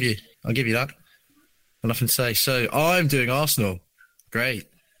give you that. Nothing to say. So I'm doing Arsenal. Great.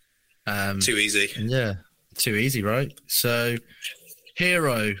 Too easy. Yeah, too easy, right? So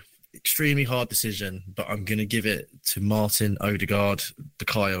hero, extremely hard decision, but I'm going to give it to Martin Odegaard.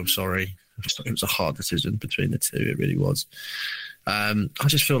 Bukayo, I'm sorry. It was a hard decision between the two. It really was. I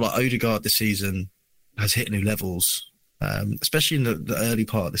just feel like Odegaard this season has hit new levels, especially in the early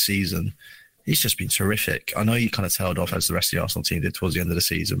part of the season. He's just been terrific. I know he kind of tailed off as the rest of the Arsenal team did towards the end of the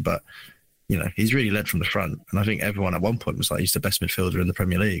season, but he's really led from the front. And I think everyone at one point was like, he's the best midfielder in the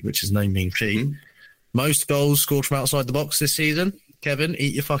Premier League, which is no mean feat. Mm-hmm. Most goals scored from outside the box this season. Kevin,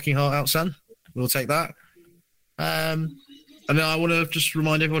 eat your fucking heart out, son. We'll take that. And then I want to just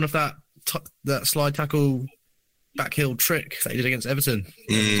remind everyone of that slide tackle backheel trick that he did against Everton. Like,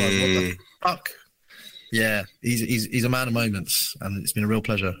 what the fuck? Yeah, he's a man of moments, and it's been a real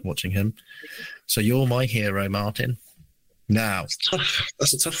pleasure watching him. So you're my hero, Martin. Now,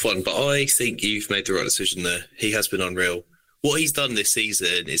 that's a tough one, but I think you've made the right decision there. He has been unreal. What he's done this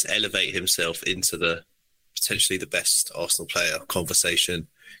season is elevate himself into the potentially the best Arsenal player conversation,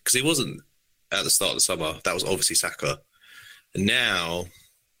 because he wasn't at the start of the summer. That was obviously Saka. And now,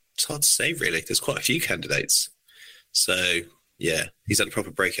 it's hard to say, really. There's quite a few candidates. So, yeah, he's had a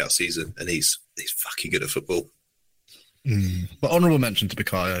proper breakout season, and he's fucking good at football. But honourable mention to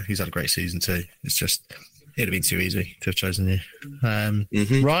Bukayo. He's had a great season too. It's just, it'd have been too easy to have chosen you.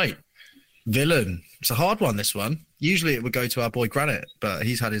 Right. Villain. It's a hard one, this one. Usually it would go to our boy Granite, but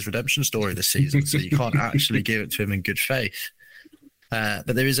he's had his redemption story this season, so you can't actually give it to him in good faith. But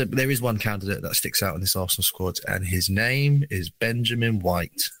there is one candidate that sticks out in this Arsenal squad, and his name is Benjamin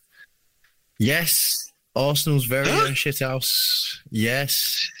White. Yes, Arsenal's very own shithouse.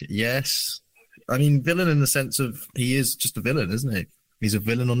 Yes. I mean, villain in the sense of he is just a villain, isn't he? He's a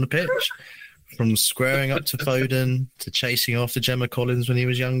villain on the pitch. From squaring up to Foden to chasing after Gemma Collins when he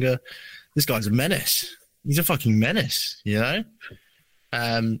was younger. This guy's a menace. He's a fucking menace, you know?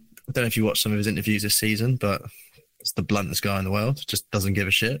 I don't know if you watched some of his interviews this season, but it's the bluntest guy in the world. Just doesn't give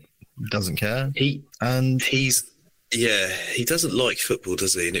a shit. Doesn't care. He doesn't like football,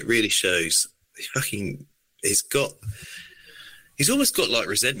 does he? And it really shows. He's almost got like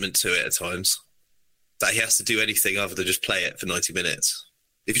resentment to it at times. That he has to do anything other than just play it for 90 minutes.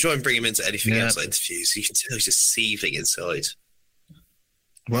 If you try and bring him into anything else like interviews, you can tell he's just seething inside.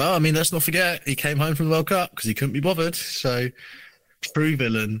 Well, I mean, let's not forget, he came home from the World Cup because he couldn't be bothered. So, true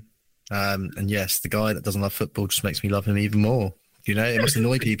villain. And yes, the guy that doesn't love football just makes me love him even more. You know, it must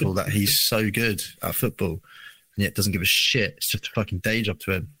annoy people that he's so good at football and yet doesn't give a shit. It's just a fucking day job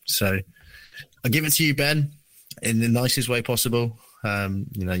to him. So, I'll give it to you, Ben, in the nicest way possible. You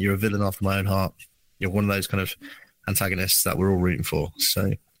know, you're a villain after my own heart. You're one of those kind of antagonists that we're all rooting for.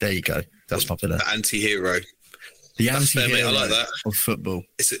 So, there you go. That's my villain. The anti-hero. The anti-hero I like that. Of football.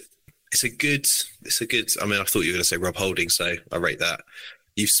 It's a good. I mean, I thought you were going to say Rob Holding, so I rate that.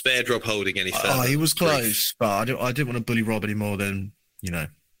 You've spared Rob Holding any further. Oh, he was close, but I didn't want to bully Rob any more than, you know,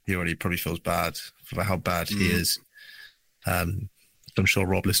 he already probably feels bad for how bad he is. I'm sure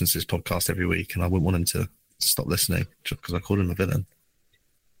Rob listens to this podcast every week, and I wouldn't want him to stop listening just because I called him a villain.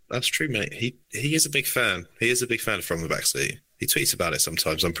 That's true, mate. He is a big fan. He is a big fan From the Backseat. He tweets about it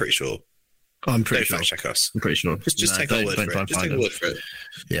sometimes, I'm pretty sure. I'm pretty sure. Don't fact check us. I'm pretty sure. Just take our word for it. Just take a word for it.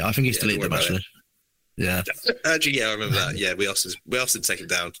 Yeah, I think he's deleted them, actually. Yeah. Actually, yeah, I remember that. Yeah, we asked him to take him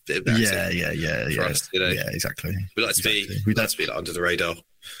down. Yeah. For us, you know? Yeah, exactly. We like to be like under the radar.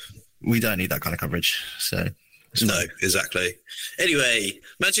 We don't need that kind of coverage. So no, exactly. Anyway,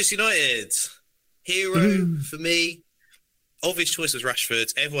 Manchester United hero for me. Obvious choice was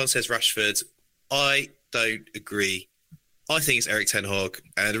Rashford. Everyone says Rashford. I don't agree. I think it's Erik ten Hag,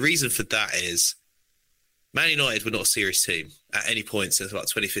 and the reason for that is Man United were not a serious team at any point since about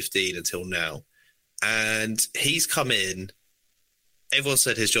 2015 until now. And he's come in, everyone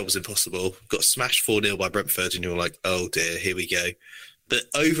said his job was impossible, got smashed 4-0 by Brentford, and you're like, oh dear, here we go. But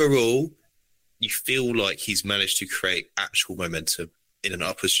overall, you feel like he's managed to create actual momentum in an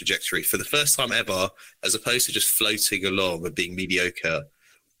upwards trajectory for the first time ever, as opposed to just floating along and being mediocre.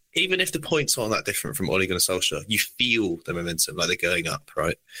 Even if the points aren't that different from Ole Gunnar Solskjaer, you feel the momentum, like they're going up,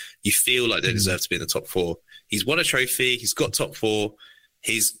 right? You feel like they deserve to be in the top four. He's won a trophy. He's got top four.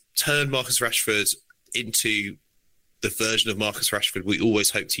 He's turned Marcus Rashford into the version of Marcus Rashford we always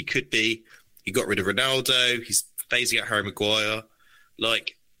hoped he could be. He got rid of Ronaldo. He's phasing out Harry Maguire.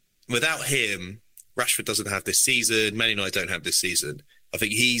 Like, without him, Rashford doesn't have this season. Man United don't have this season. I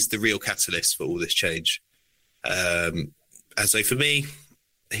think he's the real catalyst for all this change. And so for me,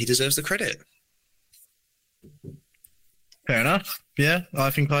 he deserves the credit. Fair enough. Yeah, I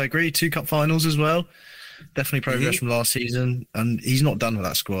think I agree. 2 cup finals as well. Definitely progress from last season. And he's not done with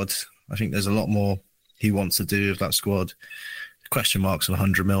that squad. I think there's a lot more he wants to do with that squad. Question marks on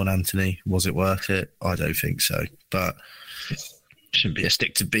 100 mil, Anthony. Was it worth it? I don't think so. But shouldn't be a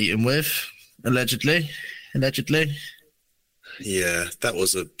stick to beat him with, allegedly. Yeah, that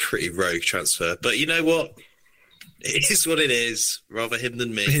was a pretty rogue transfer. But you know what? It is what it is. Rather him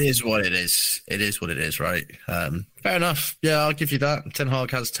than me. It is what it is. It is what it is, right? Fair enough. Yeah, I'll give you that. Ten Hag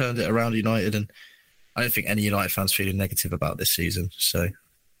has turned it around United, and I don't think any United fans feeling negative about this season. So,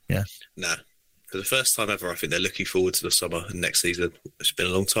 yeah. Nah. For the first time ever, I think they're looking forward to the summer and next season. It's been a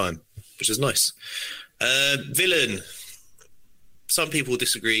long time, which is nice. Villain. Some people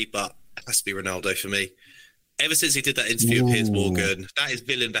disagree, but it has to be Ronaldo for me. Ever since he did that interview with Piers Morgan, that is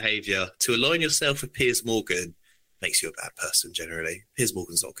villain behaviour. To align yourself with Piers Morgan makes you a bad person, generally. Piers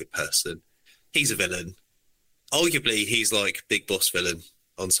Morgan's not a good person. He's a villain. Arguably, he's like big boss villain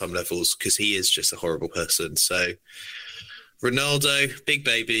on some levels because he is just a horrible person. So, Ronaldo, big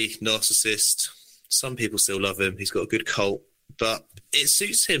baby, narcissist. Some people still love him. He's got a good cult. But it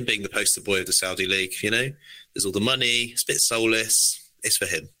suits him being the poster boy of the Saudi League, you know? There's all the money. It's a bit soulless. It's for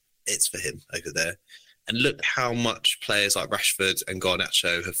him. It's for him over there. And look how much players like Rashford and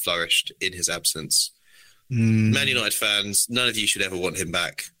Garnacho have flourished in his absence. Man United fans, none of you should ever want him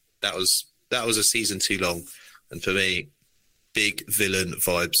back. That was a season too long. And for me, big villain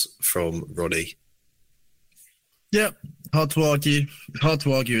vibes from Ronnie. Yeah, Hard to argue. Hard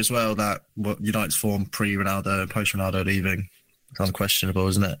to argue as well that what United's form pre-Ronaldo and post-Ronaldo leaving is unquestionable,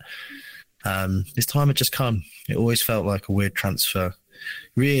 isn't it? His time had just come. It always felt like a weird transfer.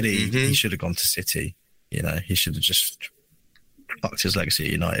 Really, he should have gone to City. You know, he should have just fucked his legacy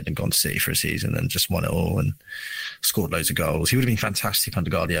at United and gone to City for a season and just won it all and scored loads of goals. He would have been fantastic under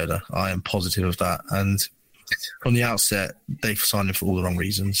Guardiola. I am positive of that. And from the outset, they've signed him for all the wrong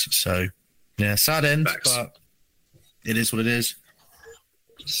reasons. So, yeah, sad end, but it is what it is.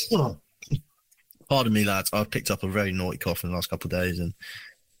 Pardon me, lads. I've picked up a very naughty cough in the last couple of days and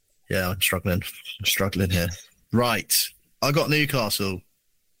yeah, I'm struggling. I'm struggling here. Right. I got Newcastle.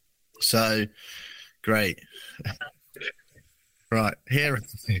 So, great. Right. Here.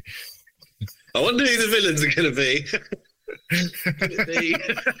 I wonder who the villains are going to be.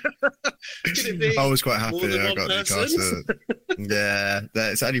 Could it be I was quite happy I got person? Newcastle. Yeah,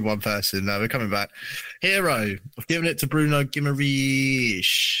 it's only one person. No, we're coming back. Hero. I've given it to Bruno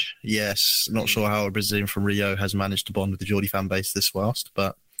Guimaraes. Yes, not sure how a Brazilian from Rio has managed to bond with the Geordie fan base this whilst,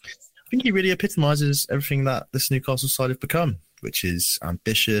 but I think he really epitomises everything that this Newcastle side have become, which is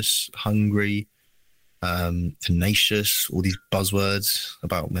ambitious, hungry, tenacious, all these buzzwords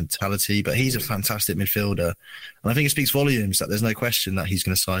about mentality. But he's a fantastic midfielder. And I think it speaks volumes that there's no question that he's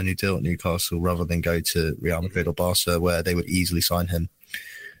going to sign a new deal at Newcastle rather than go to Real Madrid or Barca, where they would easily sign him.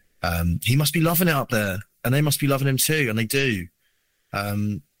 He must be loving it up there, and they must be loving him too, and they do.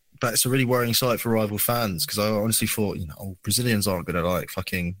 But it's a really worrying sight for rival fans because I honestly thought, Brazilians aren't going to like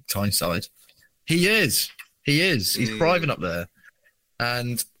fucking Tyneside. He is. He's thriving up there.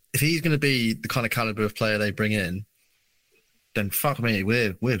 And if he's going to be the kind of caliber of player they bring in, then fuck me,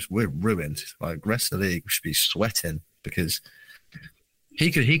 we're ruined. Like, rest of the league should be sweating because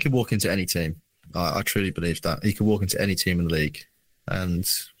he could walk into any team. I truly believe that. He could walk into any team in the league. And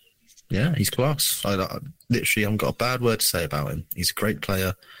yeah, he's class. I literally haven't got a bad word to say about him. He's a great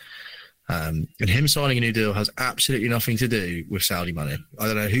player. And him signing a new deal has absolutely nothing to do with Saudi money. I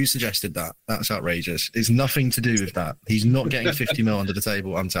don't know who suggested that. That's outrageous. It's nothing to do with that. He's not getting 50 mil under the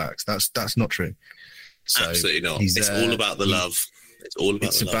table untaxed. That's not true. So absolutely not. It's all about the love. It's all about the love.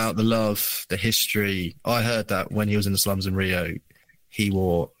 It's about the love, the history. I heard that when he was in the slums in Rio, he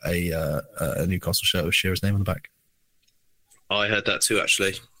wore a Newcastle shirt with Shearer's name on the back. I heard that too,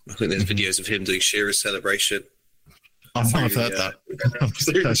 actually. I think there's videos of him doing Shearer's celebration. I've heard that.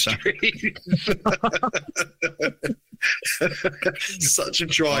 Such a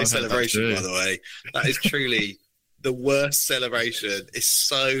dry celebration, by the way. That is truly the worst celebration. It's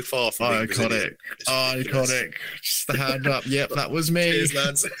so far from iconic. Iconic. Just the hand up. Yep, that was me. Cheers,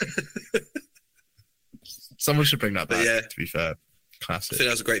 lads. Someone should bring that back, to be fair. Classic. I think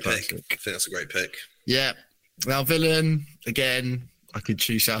that's a great pick. Yeah. Now, villain, again, I could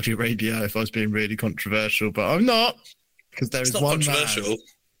choose Saudi Arabia if I was being really controversial, but I'm not. Because there is one man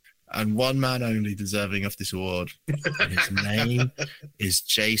and one man only deserving of this award. And his name is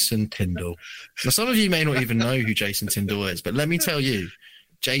Jason Tindall. Now, some of you may not even know who Jason Tindall is, but let me tell you,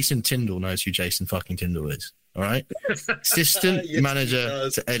 Jason Tindall knows who Jason fucking Tindall is. All right? Assistant manager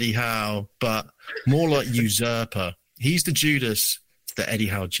to Eddie Howe, but more like usurper. He's the Judas to the Eddie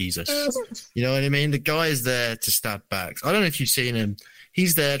Howe Jesus. You know what I mean? The guy is there to stab backs. I don't know if you've seen him.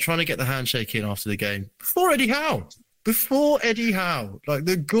 He's there trying to get the handshake in after the game. Before Eddie Howe. Like,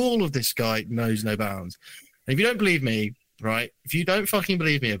 the gall of this guy knows no bounds. And if you don't believe me, right, if you don't fucking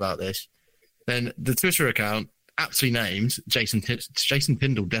believe me about this, then the Twitter account, aptly named Jason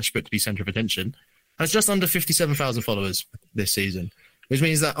Tindall, desperate to be centre of attention, has just under 57,000 followers this season, which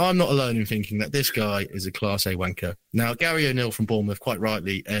means that I'm not alone in thinking that this guy is a Class A wanker. Now, Gary O'Neill from Bournemouth quite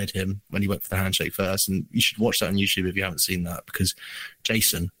rightly aired him when he went for the handshake first, and you should watch that on YouTube if you haven't seen that, because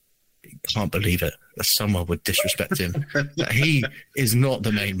Jason can't believe it that someone would disrespect him, that he is not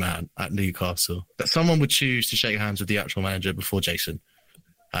the main man at Newcastle, that someone would choose to shake hands with the actual manager before Jason.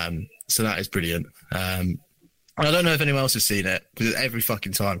 So that is brilliant. I don't know if anyone else has seen it, because every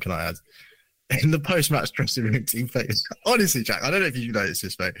fucking time, can I add, in the post-match dressing room team photos, honestly, Jack, I don't know if you noticed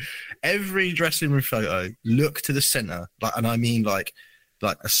this, mate, every dressing room photo, look to the centre, like, and I mean like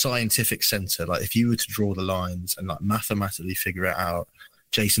a scientific centre, like if you were to draw the lines and like mathematically figure it out,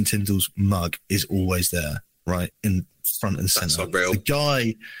 Jason Tindall's mug is always there, right, in front and centre. That's unreal. The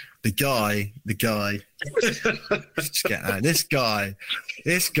guy. Just get out. This guy,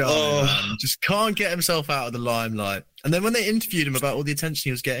 man, just can't get himself out of the limelight. And then when they interviewed him about all the attention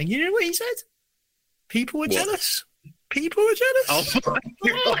he was getting, you know what he said? People were jealous. People were jealous. Oh,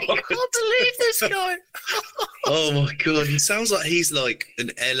 I can't believe this guy. Oh my God, he sounds like he's like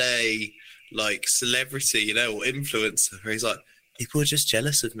an LA like celebrity, or influencer. He's like, people are just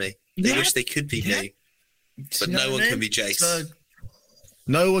jealous of me. They wish they could be me. But no one can be Jace. So,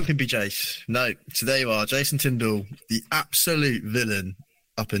 no one can be Jace. No. So there you are, Jason Tyndall, the absolute villain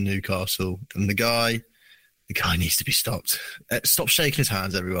up in Newcastle, and the guy needs to be stopped. Stop shaking his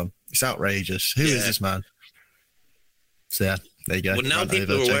hands, everyone. It's outrageous. Who is this man? So yeah, there you go. Well, now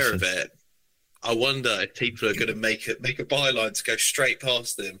people are aware of it. I wonder if people are going to make a byline to go straight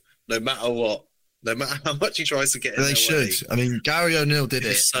past him, no matter what, no matter how much he tries to get in. They should. Way. I mean, Gary O'Neill did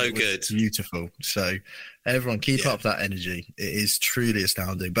it. It's so good, beautiful. So everyone, keep up that energy. It is truly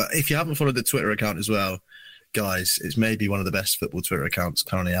astounding. But if you haven't followed the Twitter account as well, guys, it's maybe one of the best football Twitter accounts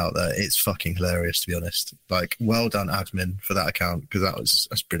currently out there. It's fucking hilarious, to be honest. Like, well done, admin, for that account, because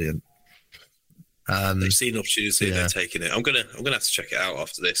that's brilliant. They've seen opportunity, they're taking it. I'm gonna have to check it out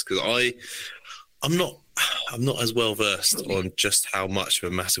after this, because I'm not as well versed on just how much of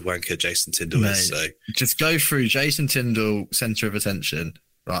a massive wanker Jason Tyndall is. So just go through Jason Tyndall, centre of attention.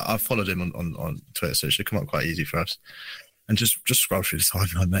 Right, I've followed him on Twitter, so it should come up quite easy for us. And just scroll through the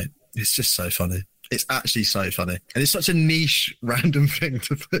timeline, mate. It's just so funny. It's actually so funny. And it's such a niche, random thing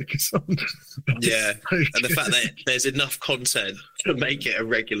to focus on. Yeah. And the fact that there's enough content to make it a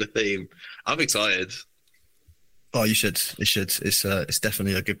regular theme. I'm excited. Oh, you should. It should. It's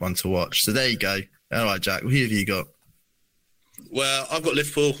definitely a good one to watch. So there you go. All right, Jack. Who have you got? Well, I've got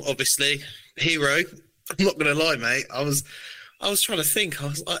Liverpool, obviously. Hero. I'm not going to lie, mate. I was trying to think. I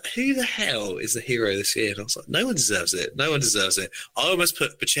was like, who the hell is the hero this year? And I was like, no one deserves it. No one deserves it. I almost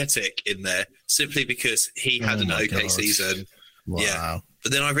put Pacetic in there simply because he had an okay season. Wow. Yeah.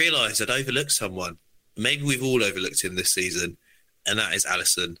 But then I realised I'd overlooked someone. Maybe we've all overlooked him this season, and that is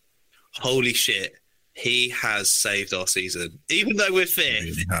Alisson. Holy shit. He has saved our season. Even though we're fifth,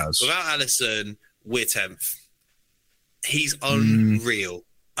 really without Alisson, we're 10th. He's unreal.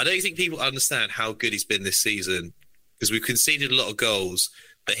 I don't think people understand how good he's been this season, because we've conceded a lot of goals,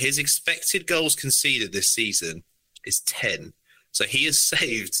 but his expected goals conceded this season is 10. So he has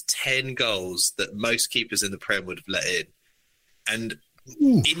saved 10 goals that most keepers in the Prem would have let in. And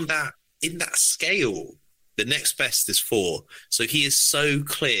in that scale, the next best is 4. So he is so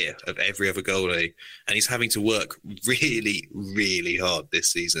clear of every other goalie, and he's having to work really, really hard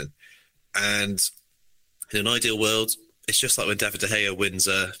this season. And in an ideal world, it's just like when David De Gea wins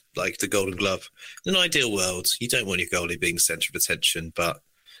like the Golden Glove. In an ideal world, you don't want your goalie being the centre of attention, but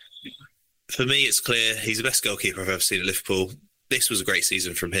for me, it's clear he's the best goalkeeper I've ever seen at Liverpool. This was a great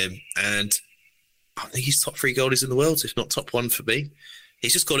season from him, and I think he's top 3 goalies in the world, if not top 1 for me.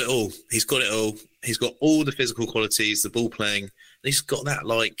 He's just got it all. He's got it all. He's got all the physical qualities, the ball playing, and he's got that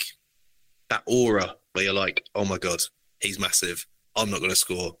aura where you're like, oh my God, he's massive. I'm not going to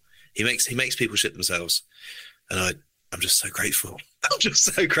score. He makes people shit themselves, and I'm just so grateful. I'm just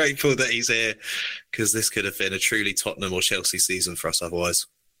so grateful that he's here, because this could have been a truly Tottenham or Chelsea season for us otherwise.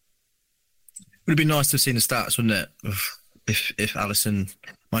 Would have been nice to have seen the stats, wouldn't it? If Alisson,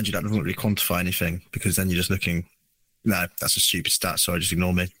 mind you, that doesn't really quantify anything, because then you're just looking, no, that's a stupid stat. Sorry, just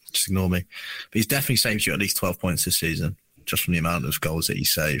ignore me. But he's definitely saved you at least 12 points this season, just from the amount of goals that he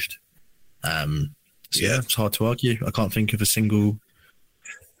saved. Yeah, it's hard to argue. I can't think of a single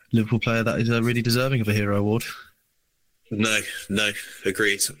Liverpool player that is really deserving of a hero award. No,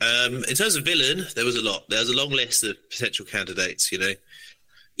 agreed. In terms of villain, there was a lot. There was a long list of potential candidates,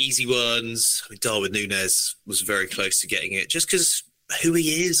 Easy ones. Darwin Núñez was very close to getting it, just because who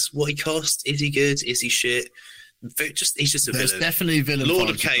he is, what he cost. Is he good? Is he shit? He's just a villain. There's definitely a villain. Lord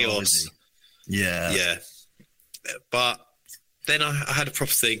of Chaos. Yeah. But then I had a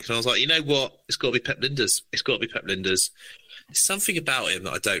proper think, and I was like, you know what? It's got to be Pep Linders. There's something about him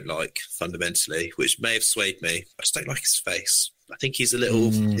that I don't like fundamentally, which may have swayed me. I just don't like his face. I think he's his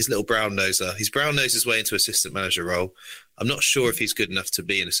little brown noser. He's brown nosed his way into assistant manager role. I'm not sure if he's good enough to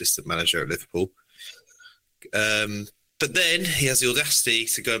be an assistant manager at Liverpool. But then he has the audacity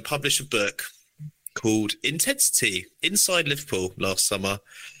to go and publish a book called Intensity Inside Liverpool last summer,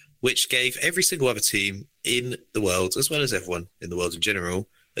 which gave every single other team in the world, as well as everyone in the world in general,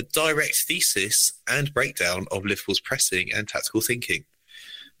 a direct thesis and breakdown of Liverpool's pressing and tactical thinking.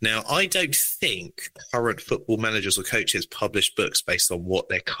 Now, I don't think current football managers or coaches publish books based on what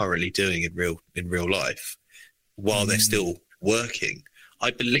they're currently doing in real life while they're still working. I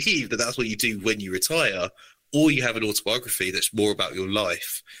believe that that's what you do when you retire, or you have an autobiography that's more about your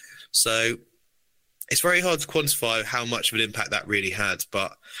life. So it's very hard to quantify how much of an impact that really had,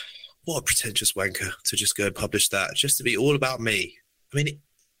 but what a pretentious wanker to just go and publish that, just to be all about me. I mean,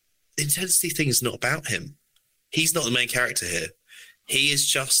 the intensity thing is not about him. He's not the main character here. He is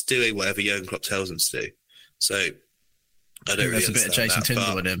just doing whatever Jurgen Klopp tells him to do. So I don't really understand that. There's a bit of Jason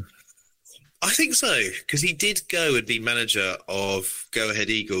Tyndall in him. I think so, because he did go and be manager of Go Ahead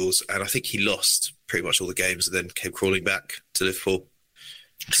Eagles, and I think he lost pretty much all the games and then came crawling back to Liverpool.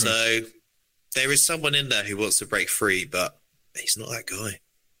 True. So there is someone in there who wants to break free, but he's not that guy.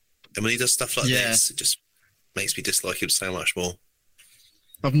 And when he does stuff like this, it just makes me dislike him so much more.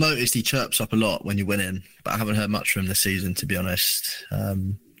 I've noticed he chirps up a lot when you're winning, but I haven't heard much from him this season, to be honest.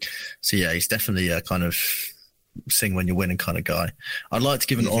 So yeah, he's definitely a kind of sing when you're winning kind of guy. I'd like to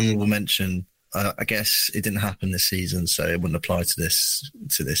give an honourable mention. I guess it didn't happen this season, so it wouldn't apply to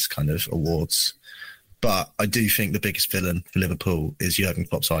this kind of awards. But I do think the biggest villain for Liverpool is Jurgen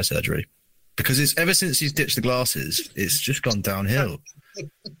Klopp's eye surgery, because it's ever since he's ditched the glasses, it's just gone downhill.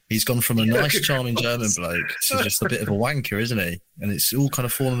 He's gone from a nice, charming German bloke to just a bit of a wanker, isn't he? And it's all kind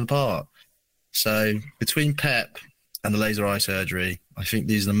of fallen apart. So between Pep and the laser eye surgery, I think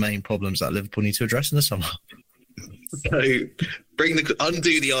these are the main problems that Liverpool need to address in the summer. So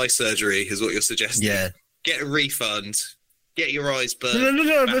undo the eye surgery is what you're suggesting. Yeah. Get a refund. Get your eyes burned.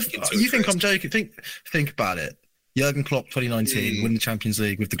 No. You think I'm joking? Think about it. Jurgen Klopp, 2019, win the Champions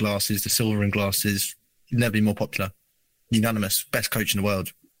League with the glasses, the silver and glasses. Never been more popular. Unanimous. Best coach in the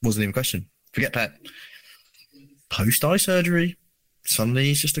world. Wasn't even a question. Forget Pep. Post-eye surgery. Suddenly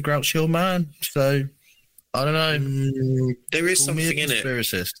he's just a grouchy old man. So, I don't know. There is something in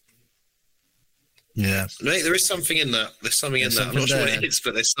it. Yeah. Mate, there is something in that. There's something in that. I'm not sure what it is,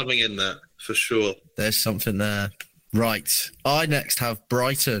 but there's something in that for sure. There's something there. Right. I next have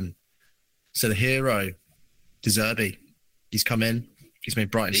Brighton. So the hero, De Zerbi. He's come in. He's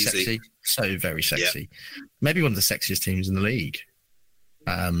made Brighton sexy. So very sexy. Yeah. Maybe one of the sexiest teams in the league.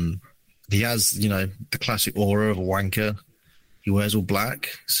 He has, the classic aura of a wanker. He wears all black.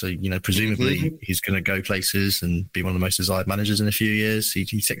 So, presumably he's going to go places and be one of the most desired managers in a few years. He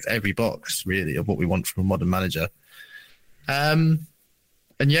ticks every box, really, of what we want from a modern manager. And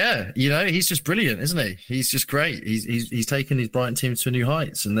yeah, he's just brilliant, isn't he? He's just great. He's taken his Brighton team to new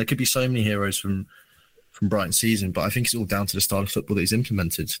heights, and there could be so many heroes from Brighton's season, but I think it's all down to the style of football that he's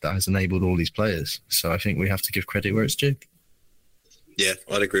implemented that has enabled all these players. So I think we have to give credit where it's due. Yeah,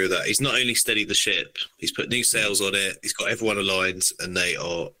 I'd agree with that. He's not only steadied the ship, he's put new sails on it, he's got everyone aligned, and they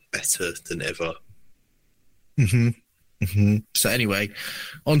are better than ever. So anyway,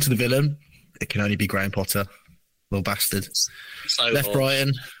 on to the villain. It can only be Graham Potter. Little bastard. So left hot.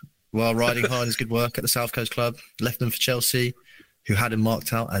 Brighton while riding hard his good work at the South Coast Club. Left them for Chelsea, who had him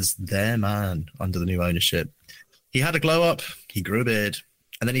marked out as their man under the new ownership. He had a glow up, he grew a beard,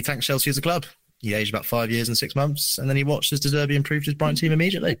 and then he thanked Chelsea as a club. He aged about 5 years and 6 months, and then he watched as De Zerbi improved his Brighton team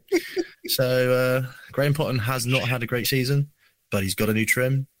immediately. So Graham Potter has not had a great season, but he's got a new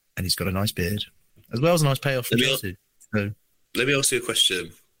trim and he's got a nice beard, as well as a nice payoff from Chelsea. Let me ask you a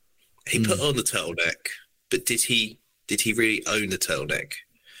question. He put on the turtleneck, but did he really own the turtleneck?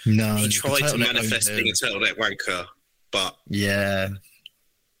 No. He tried to manifest being a turtleneck wanker, but yeah,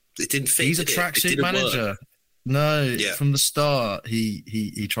 it didn't fit. He's a tracksuit manager. Work. No, from the start,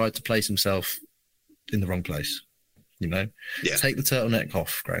 he tried to place himself in the wrong place. Take the turtleneck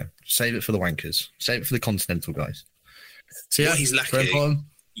off, Graham. Save it for the wankers. Save it for the continental guys. So what he's lacking,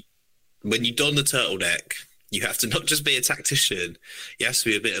 when you don the turtleneck, you have to not just be a tactician. You have to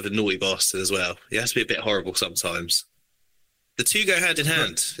be a bit of a naughty bastard as well. You have to be a bit horrible sometimes. The two go hand in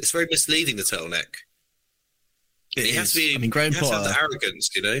hand. It's very misleading, the turtleneck. It has to be. Graham Potter have the arrogance,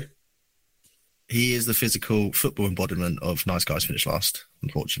 He is the physical football embodiment of nice guys finish last,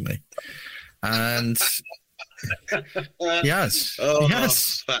 unfortunately. And he has.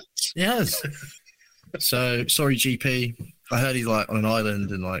 He has. So, sorry, GP. I heard he's on an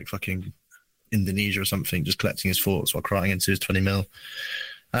island in fucking Indonesia or something, just collecting his thoughts while crying into his 20 mil.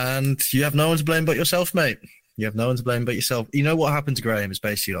 And you have no one to blame but yourself, mate. You have no one to blame but yourself. You know what happened to Graham is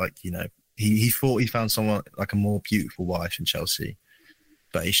basically he thought he found someone like a more beautiful wife in Chelsea,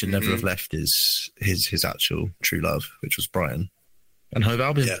 but he should never have left his actual true love, which was Brighton and Hove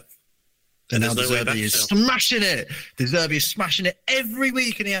Albion. Yeah. And now De Zerbi is smashing it. De Zerbi is smashing it every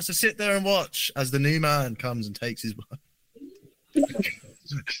week, and he has to sit there and watch as the new man comes and takes his.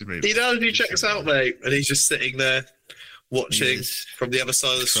 He knows he checks out, mate, and he's just sitting there watching from the other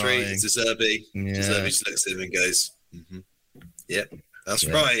side of the street. De Zerbi. De Zerbi just looks at him and goes, "Yeah, that's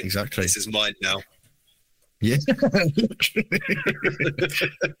right. Exactly. This is mine now." Yeah.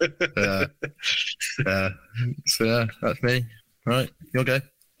 So that's me. Right, you'll go.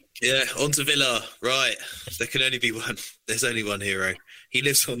 Yeah, on to Villa. Right. There can only be one. There's only one hero. He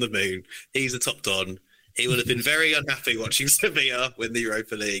lives on the moon. He's the top don. He would have been very unhappy watching Sevilla win the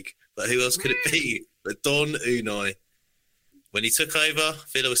Europa League. But who else could it be but Don Unai? When he took over,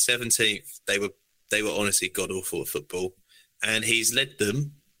 Villa was 17th. They were honestly god-awful at football. And he's led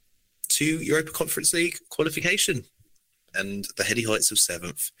them to Europa Conference League qualification. and the heady heights of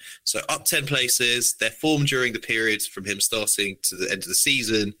 7th. So up 10 places. Their form during the period from him starting to the end of the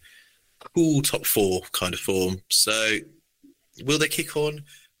season, cool top 4 kind of form. So will they kick on?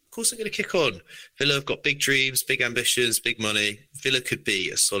 Of course they're going to kick on. Villa have got big dreams, big ambitions, big money. Villa could be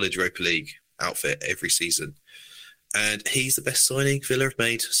a solid Europa League outfit every season. And he's the best signing Villa have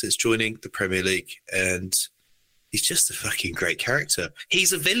made since joining the Premier League. And he's just a fucking great character.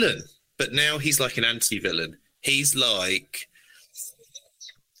 He's a villain, but now he's like an anti-villain. He's like...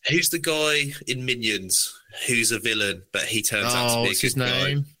 Who's the guy in Minions who's a villain, but he turns out to be a good guy? What's his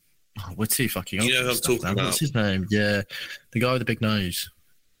name? Oh, we're too fucking old. You know who I'm talking about? What's his name? Yeah, the guy with the big nose.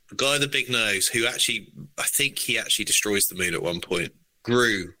 The guy with the big nose who actually, I think he actually destroys the moon at one point.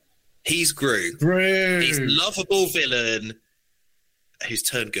 Gru. He's Gru. He's a lovable villain who's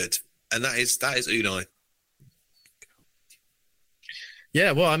turned good. And that is Unai.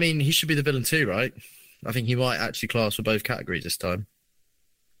 Yeah, well, I mean, he should be the villain too, right? I think he might actually class for both categories this time.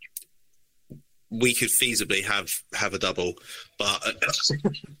 We could feasibly have a double, but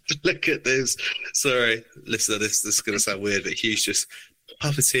look at this. Sorry, listener, this is going to sound weird, but Hugh's just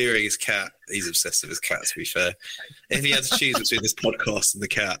puppeteering his cat. He's obsessed with his cat, to be fair. If he had to choose between this podcast and the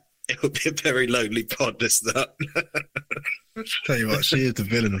cat, it would be a very lonely pod, listener. Tell you what, she is the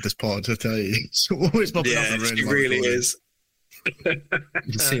villain of this pod, I tell you. It's always popping up. Yeah, she really is. Did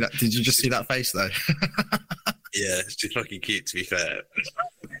you see that? Did you just see that face, though? Yeah, she's fucking cute, to be fair.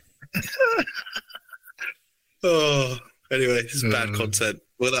 Oh, anyway, this is bad content.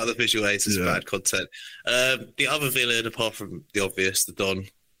 Without the visual aids, it's bad content. The other villain, apart from the obvious, the Don,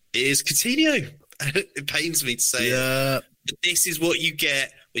 is Coutinho. It pains me to say it, but this is what you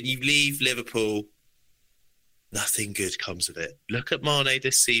get when you leave Liverpool. Nothing good comes of it. Look at Mane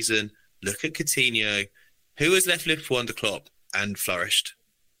this season. Look at Coutinho. Who has left Liverpool under Klopp and flourished?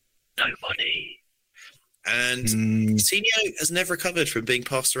 Nobody. And Coutinho has never recovered from being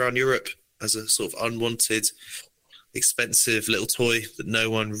passed around Europe as a sort of unwanted, expensive little toy that no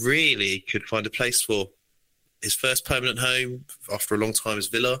one really could find a place for. His first permanent home after a long time is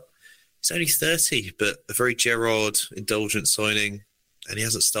Villa. He's only 30, but a very Gerrard indulgent signing, and he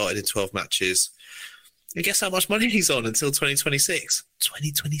hasn't started in 12 matches. And guess how much money he's on until 2026?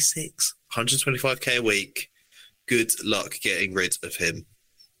 2026. 125k a week. Good luck getting rid of him.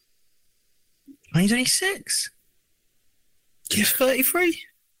 He's only 6. He's 33.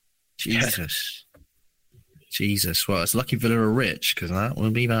 Jesus. Jesus. Well, it's lucky Villa are rich, because that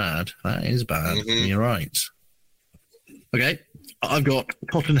would be bad. That is bad. Mm-hmm. You're right. Okay. I've got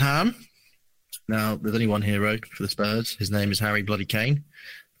Tottenham. Now, there's only one hero for the Spurs. His name is Harry Bloody Kane.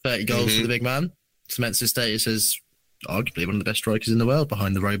 30 goals for the big man. Cements his status as arguably one of the best strikers in the world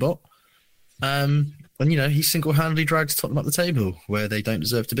behind the robot. And, you know, he single-handedly drags Tottenham up the table where they don't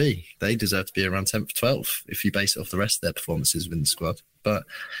deserve to be. They deserve to be around 10th, 12th if you base it off the rest of their performances within the squad. But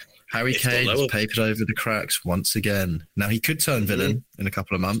Harry Kane has papered over the cracks once again. Now, he could turn villain in a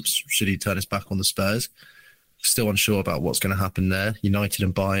couple of months, should he turn his back on the Spurs. Still unsure about what's going to happen there. United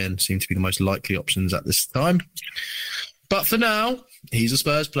and Bayern seem to be the most likely options at this time. But for now, he's a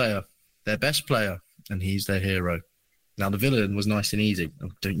Spurs player, their best player, and he's their hero. Now, the villain was nice and easy.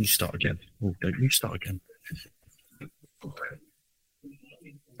 Oh, don't you start again. Oh, don't you start again.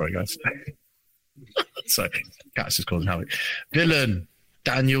 Sorry, guys. Sorry, Cat's just calling Howie. Villain,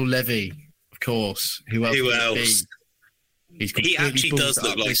 Daniel Levy, of course. Who else? He actually does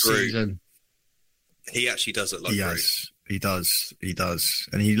look like Gru. He actually does look like Gru. He does.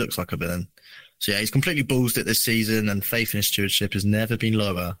 And he looks like a villain. So, yeah, he's completely ballsed it this season, and faith in his stewardship has never been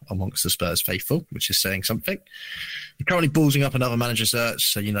lower amongst the Spurs faithful, which is saying something. He's currently ballsing up another manager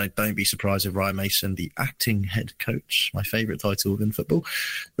search, so, you know, don't be surprised if Ryan Mason, the acting head coach, my favourite title within football,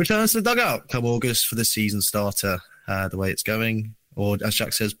 returns to the dugout come August for the season starter, the way it's going. Or, as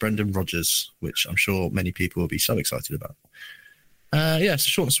Jack says, Brendan Rodgers, which I'm sure many people will be so excited about. Yeah, it's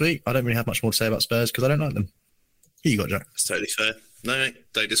short and sweet. I don't really have much more to say about Spurs because I don't like them. Who you got, Jack? That's totally fair. No,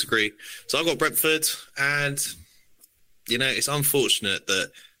 don't disagree. So I've got Brentford, and, you know, it's unfortunate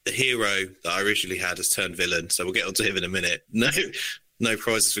that the hero that I originally had has turned villain, so we'll get onto him in a minute. No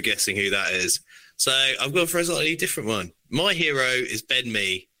prizes for guessing who that is. So I've gone for a slightly different one. My hero is Ben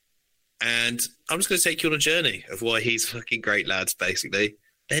Mee, and I'm just going to take you on a journey of why he's fucking great, lads, basically.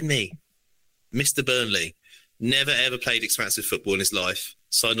 Ben Mee, Mr. Burnley, never ever played expansive football in his life,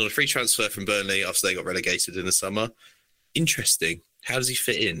 signed on a free transfer from Burnley after they got relegated in the summer. Interesting. How does he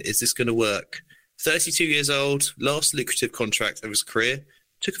fit in? Is this going to work? 32 years old, last lucrative contract of his career.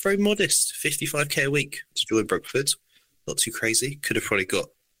 Took a very modest 55k a week to join Brentford. Not too crazy. Could have probably got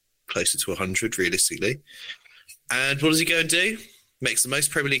closer to 100 realistically. And what does he go and do? makes the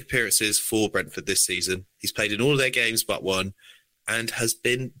most Premier League appearances for Brentford this season. He's played in all of their games but one, and has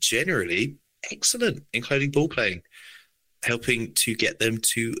been generally excellent, including ball playing, helping to get them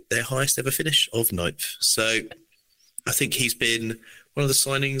to their highest ever finish of 9th. So I think he's been one of the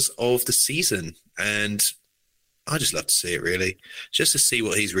signings of the season, and I just love to see it, really, just to see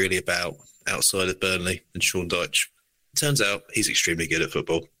what he's really about outside of Burnley and Sean Dyche. Turns out he's extremely good at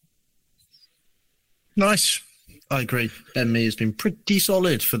football. Nice. I agree. Ben Mee has been pretty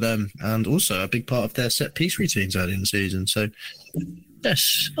solid for them, and also a big part of their set-piece routines early in the season. So,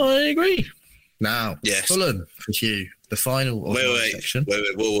 yes, I agree. Now, yes. Fulham for you, the final of the section.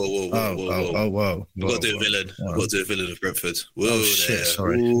 Whoa. We've got to do a villain. We've got to do a villain of Brentford. Whoa, shit,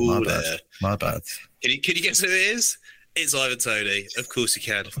 sorry. My bad. Can you guess who it is? It's Ivan Toney. Of course you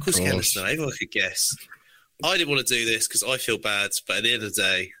can. Of course you can. Listen, everyone could guess. I didn't want to do this because I feel bad, but at the end of the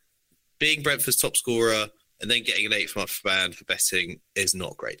day, being Brentford's top scorer and then getting an 8th month ban for betting is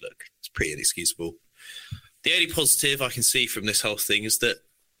not a great look. It's pretty inexcusable. The only positive I can see from this whole thing is that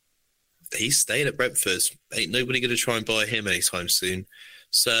he's staying at Brentford. Ain't nobody going to try and buy him anytime soon.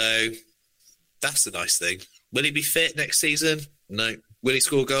 So that's the nice thing. Will he be fit next season? No. Will he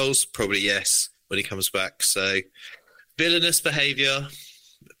score goals? Probably yes, when he comes back. So villainous behaviour,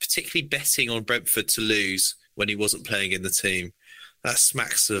 particularly betting on Brentford to lose when he wasn't playing in the team. That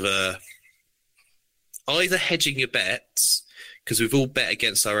smacks of either hedging your bets, because we've all bet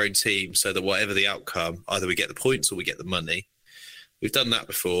against our own team, so that whatever the outcome, either we get the points or we get the money. We've done that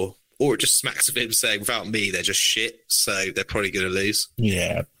before. Or it just smacks of him saying, without me, they're just shit, so they're probably going to lose.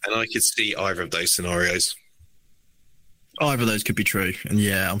 Yeah. And I could see either of those scenarios. Either of those could be true. And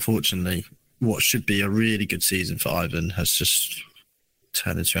yeah, unfortunately, what should be a really good season for Ivan has just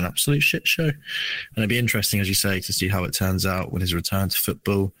turned into an absolute shit show. And it'd be interesting, as you say, to see how it turns out with his return to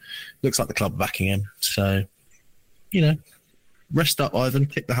football. Looks like the club are backing him. So, rest up, Ivan,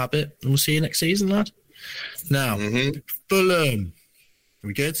 kick the habit, and we'll see you next season, lad. Now, Fulham. Are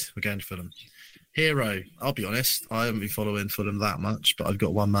we good? We're going to Fulham. Hero. I'll be honest, I haven't been following Fulham that much, but I've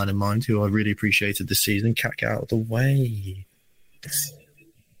got one man in mind who I really appreciated this season. Cat, get out of the way.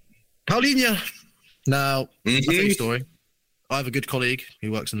 Paulinho. Now, I'll tell you a story. I have a good colleague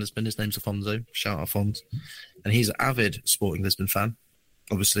who works in Lisbon. His name's Afonso. Shout out Afonso. And he's an avid Sporting Lisbon fan.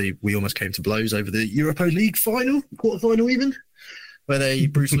 Obviously, we almost came to blows over the Europa League final, quarter-final even, where they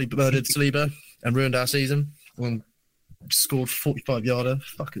brutally murdered Saliba and ruined our season. Scored 45-yarder,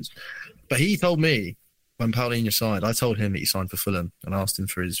 fuckers. But he told me when Paulinho signed, I told him that he signed for Fulham and asked him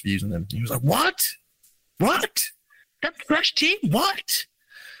for his views on him. He was like, What? That trash team? What?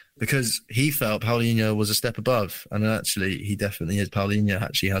 Because he felt Paulinho was a step above. And actually, he definitely is. Paulinho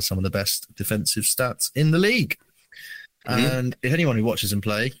actually has some of the best defensive stats in the league. And if anyone who watches him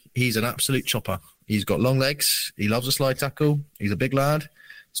play, he's an absolute chopper. He's got long legs. He loves a slide tackle. He's a big lad.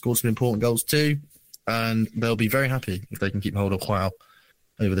 Scored some important goals too. And they'll be very happy if they can keep hold of Wow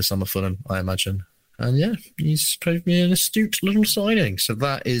over the summer for them, I imagine. And yeah, he's proved me an astute little signing. So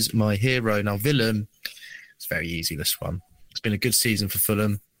that is my hero. Now, Fulham, it's very easy, this one. It's been a good season for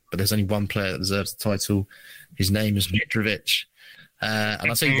Fulham, but there's only one player that deserves the title. His name is Mitrovic. And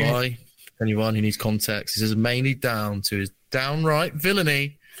I'll tell you why. Anyone who needs context, this is mainly down to his downright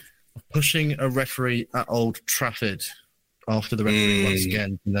villainy of pushing a referee at Old Trafford. After the referee once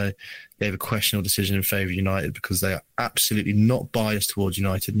again, gave a questionable decision in favour of United because they are absolutely not biased towards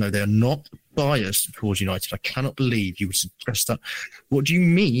United. No, they are not biased towards United. I cannot believe you would suggest that. What do you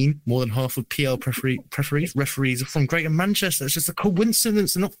mean more than half of PL referees are from Greater Manchester? It's just a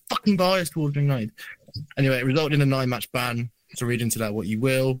coincidence. They're not fucking biased towards United. Anyway, it resulted in a 9-match ban. So read into that what you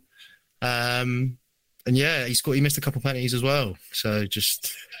will. And yeah, he missed a couple penalties as well. So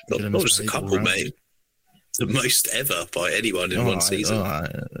just... Not just a couple, mate. The most ever by anyone in one season.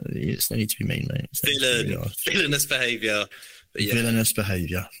 It's no need to be mean, mate. Villainous behaviour. Yeah. Villainous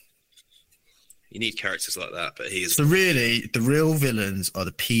behaviour. You need characters like that, but he is... So really, the real villains are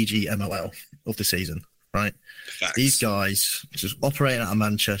the PGMOL of the season, right? Facts. These guys just operating out of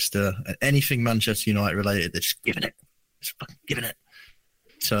Manchester, and anything Manchester United related, they're just giving it. Just fucking giving it.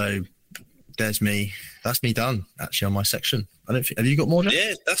 So... There's me. That's me done, actually, on my section. Have you got more, Jack?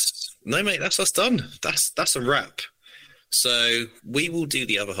 Yeah, that's us done. That's a wrap. So we will do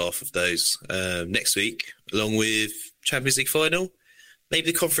the other half of those next week, along with Champions League final,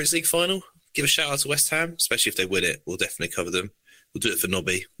 maybe the Conference League final. Give a shout out to West Ham, especially if they win it. We'll definitely cover them. We'll do it for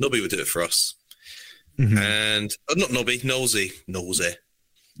Nobby. Nobby will do it for us. And not Nobby, Knowlesy.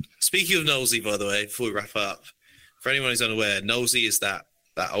 Speaking of Knowlesy, by the way, before we wrap up, for anyone who's unaware, Knowlesy is that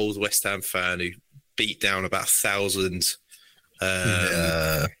old West Ham fan who beat down about 1,000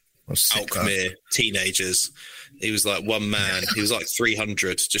 Alkmaar teenagers He was like one man. He was like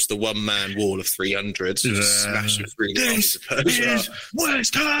 300, just the one man wall of 300, just smashing through the arms of Persia.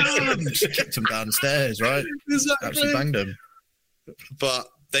 West Ham! Kicked him downstairs, right? Exactly. Absolutely banged him. But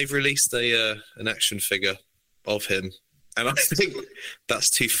they've released an action figure of him, and I think that's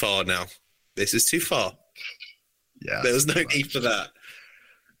too far now. This is too far. Yeah, there was no need for that.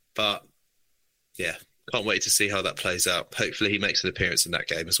 But yeah, can't wait to see how that plays out. Hopefully, he makes an appearance in that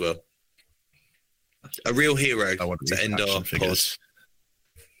game as well. A real hero to end our pod.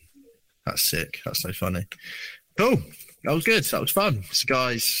 That's sick. That's so funny. Cool. That was good. That was fun. So,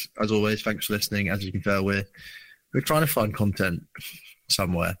 guys, as always, thanks for listening. As you can tell, we're trying to find content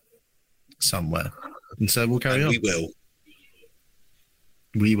somewhere, and so we'll carry on.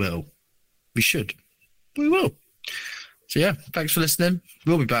 We will. We should. We will. So yeah, thanks for listening.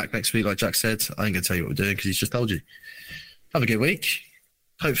 We'll be back next week, like Jack said. I ain't gonna tell you what we're doing because he's just told you. Have a good week.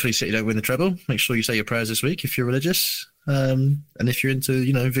 Hopefully City don't win the treble. Make sure you say your prayers this week if you're religious. And if you're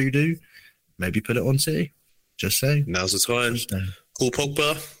into, voodoo, maybe put it on City. Just saying. Now's the time. Paul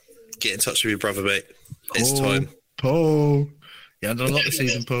Pogba, get in touch with your brother, mate. It's time. Paul. Yeah, I've done a lot this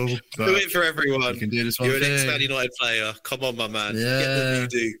season, Paul. Do it for everyone. You can do this one. You're an ex-Man United player. Come on, my man. Yeah.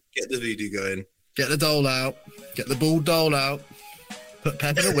 Get the voodoo going. Get the doll out. Get the bald doll out. Put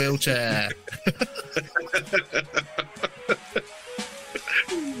Pep in a wheelchair.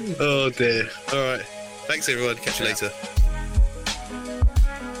 Oh, dear. All right. Thanks, everyone. Catch you later.